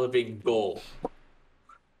developing goal.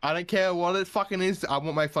 I don't care what it fucking is. I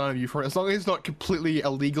won't make fun of you for it as long as it's not completely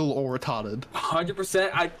illegal or retarded.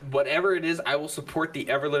 100%. Whatever it is, I will support the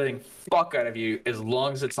ever living fuck out of you as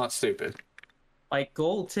long as it's not stupid. My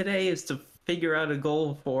goal today is to figure out a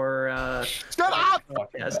goal for Shut up!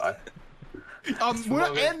 podcast. God. We're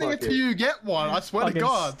not ending until you get one. I swear to Fucking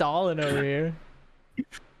God. Stalin over here.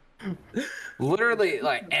 Literally,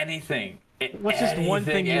 anything. What's just one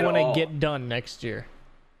thing you want to to get done next year?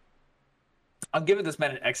 I'm giving this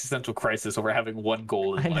man an existential crisis over having one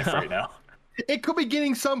goal in I life know. right now. It could be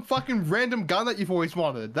getting some fucking random gun that you've always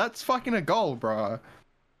wanted. That's fucking a goal, bro.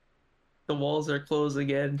 The walls are closed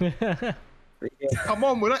again. Come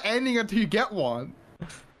on, we're not ending until you get one.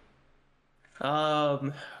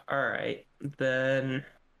 All right, then.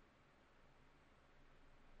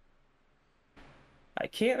 I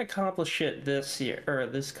can't accomplish it this year or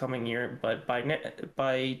this coming year, but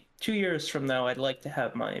by 2 years from now, I'd like to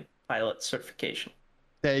have my pilot certification.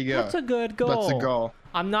 There you go. That's a good goal. That's a goal.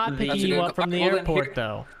 I'm not That's picking a you good up from goal. the Well, then airport, here-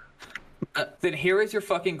 though. Then here is your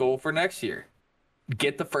fucking goal for next year.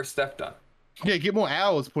 Get the first step done. Yeah, get more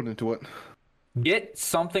hours put into it. Get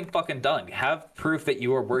something fucking done. Have proof that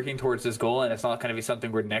you are working towards this goal, and it's not going to be something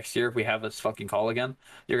where next year, if we have this fucking call again,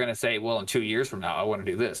 you're going to say, well, in 2 years from now, I want to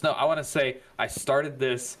do this. No, I want to say, I started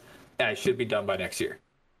this, and I should be done by next year.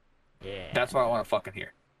 Yeah. That's what I want to fucking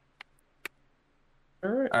hear.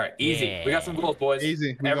 All right. All right, easy. Yeah. We got some goals, boys.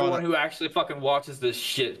 Easy. We got Everyone it. who actually fucking watches this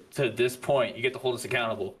shit to this point, you get to hold us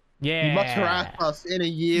accountable. Yeah. You must harass us in a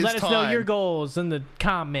year's Let us time. know your goals in the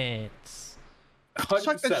comments.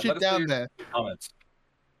 Chuck that 100%. shit Let us know down your there. comments.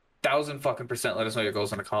 1000% let us know your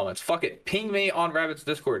goals in the comments. Fuck it. Ping me on Rabb1t's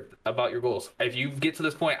Discord about your goals. If you get to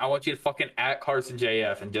this point, I want you to fucking at Carson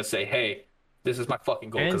JF and just say, hey, this is my fucking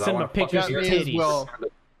goal. And 'cause I send wanna a picture of fucking your me hear as it. titties. well.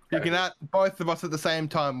 You can at both of us at the same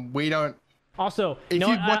time. We don't. Also, If you know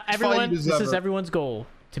you what, watch everyone, Fire, you this deserve is it. everyone's goal,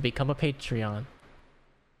 to become a Patreon.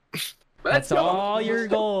 Let's That's go. all your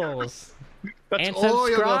goals. That's And all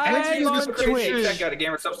your goals. subscribe Thank you on for Twitch. Check out at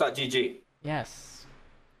gamersubs.gg. Yes.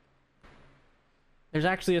 There's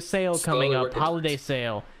actually a sale Slowly coming up, working holiday towards.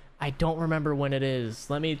 sale. I don't remember when it is.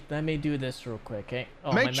 Let me do this real quick. Okay.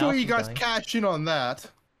 Oh, my Make sure mouse you is guys dying. cash in on that.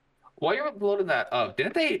 While you're loading that up,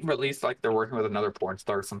 didn't they release they're working with another porn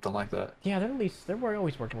star or something like that? Yeah, they're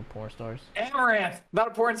always working with porn stars. Amaranth! Not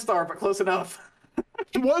a porn star, but close enough.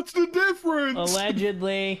 What's the difference?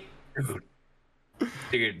 Allegedly.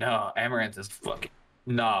 Dude, no, Amaranth is fucking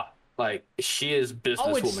nah. She is businesswoman.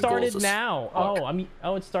 Oh, it goals started as now.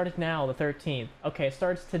 fuck. It started now, the 13th. Okay, it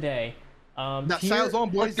starts today. That tier- sales on,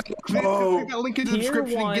 boys. Click that link in the Tier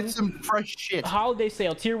description and one- get some fresh shit. Holiday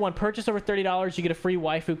sale. Tier 1, purchase over $30, you get a free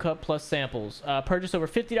waifu cup plus samples. Purchase over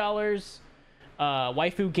 $50,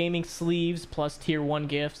 waifu gaming sleeves plus tier 1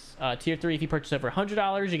 gifts. Tier 3, if you purchase over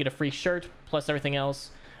 $100, you get a free shirt plus everything else.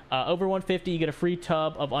 Over 150, you get a free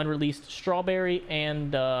tub of unreleased strawberry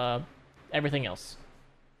and everything else.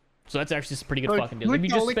 So that's actually a pretty good fucking deal. If you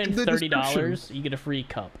just spend $30, you get a free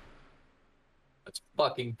cup. Let's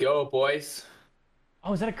fucking go, boys.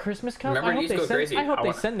 Oh, is that a Christmas cup? Remember, I hope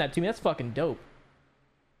they send that to me. That's fucking dope.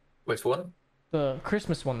 Which one? The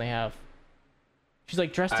Christmas one they have. She's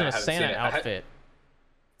like dressed in a Santa outfit.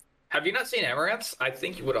 Have you not seen Amaranth's? I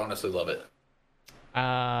think you would honestly love it.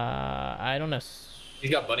 I don't know. He's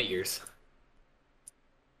got bunny ears.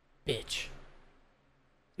 Bitch.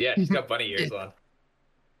 Yeah, he's got bunny ears on.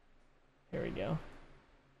 Here we go.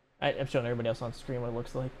 I'm showing everybody else on stream what it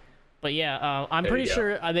looks like. But yeah, I'm There pretty you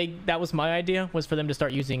go. sure that was my idea, was for them to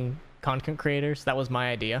start using content creators. That was my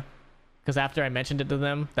idea. Because after I mentioned it to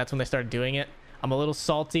them, that's when they started doing it. I'm a little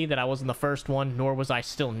salty that I wasn't the first one, nor was I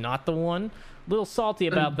still not the one. A little salty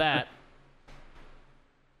about that.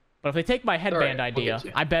 But if they take my headband idea,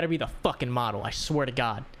 I better be the fucking model. I swear to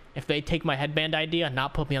God. If they take my headband idea and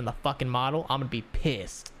not put me on the fucking model, I'm gonna be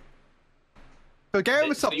pissed. So,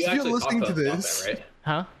 Game So if you're listening to this, right?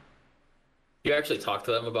 Huh? You actually talked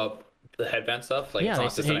to them about the headband stuff? Like, Yeah, it's they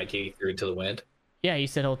not just an idea you threw into the wind? Yeah, he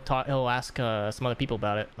said he'll ask some other people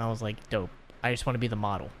about it. And I was like, dope. I just want to be the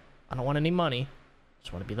model. I don't want any money. I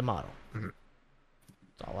just want to be the model. Mm-hmm.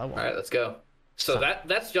 That's all I want. All right, let's go. So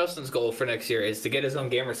that's Justin's goal for next year, is to get his own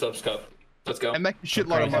Gamer Subs Cup. Let's go. and make a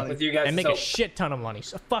shitload of money. With you guys, And make a shit ton of money.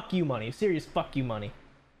 So fuck you money. Serious fuck you money.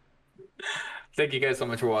 Thank you guys so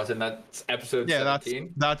much for watching. That's episode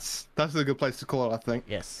 17. that's a good place to call it, I think.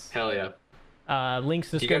 Yes. Hell yeah.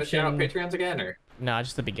 Links Do you guys shout out description. Patreons again, or? Nah,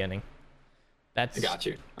 just the beginning. That's I got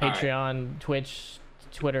you. All right. Patreon, Twitch,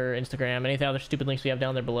 Twitter, Instagram, anything other stupid links we have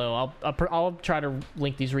down there below. I'll try to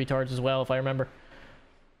link these retards as well if I remember.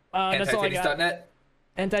 That's all I got. Antititties.net.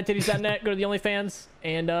 Antititties.net. Go to the OnlyFans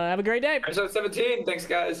and have a great day. Episode 17. Thanks,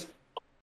 guys.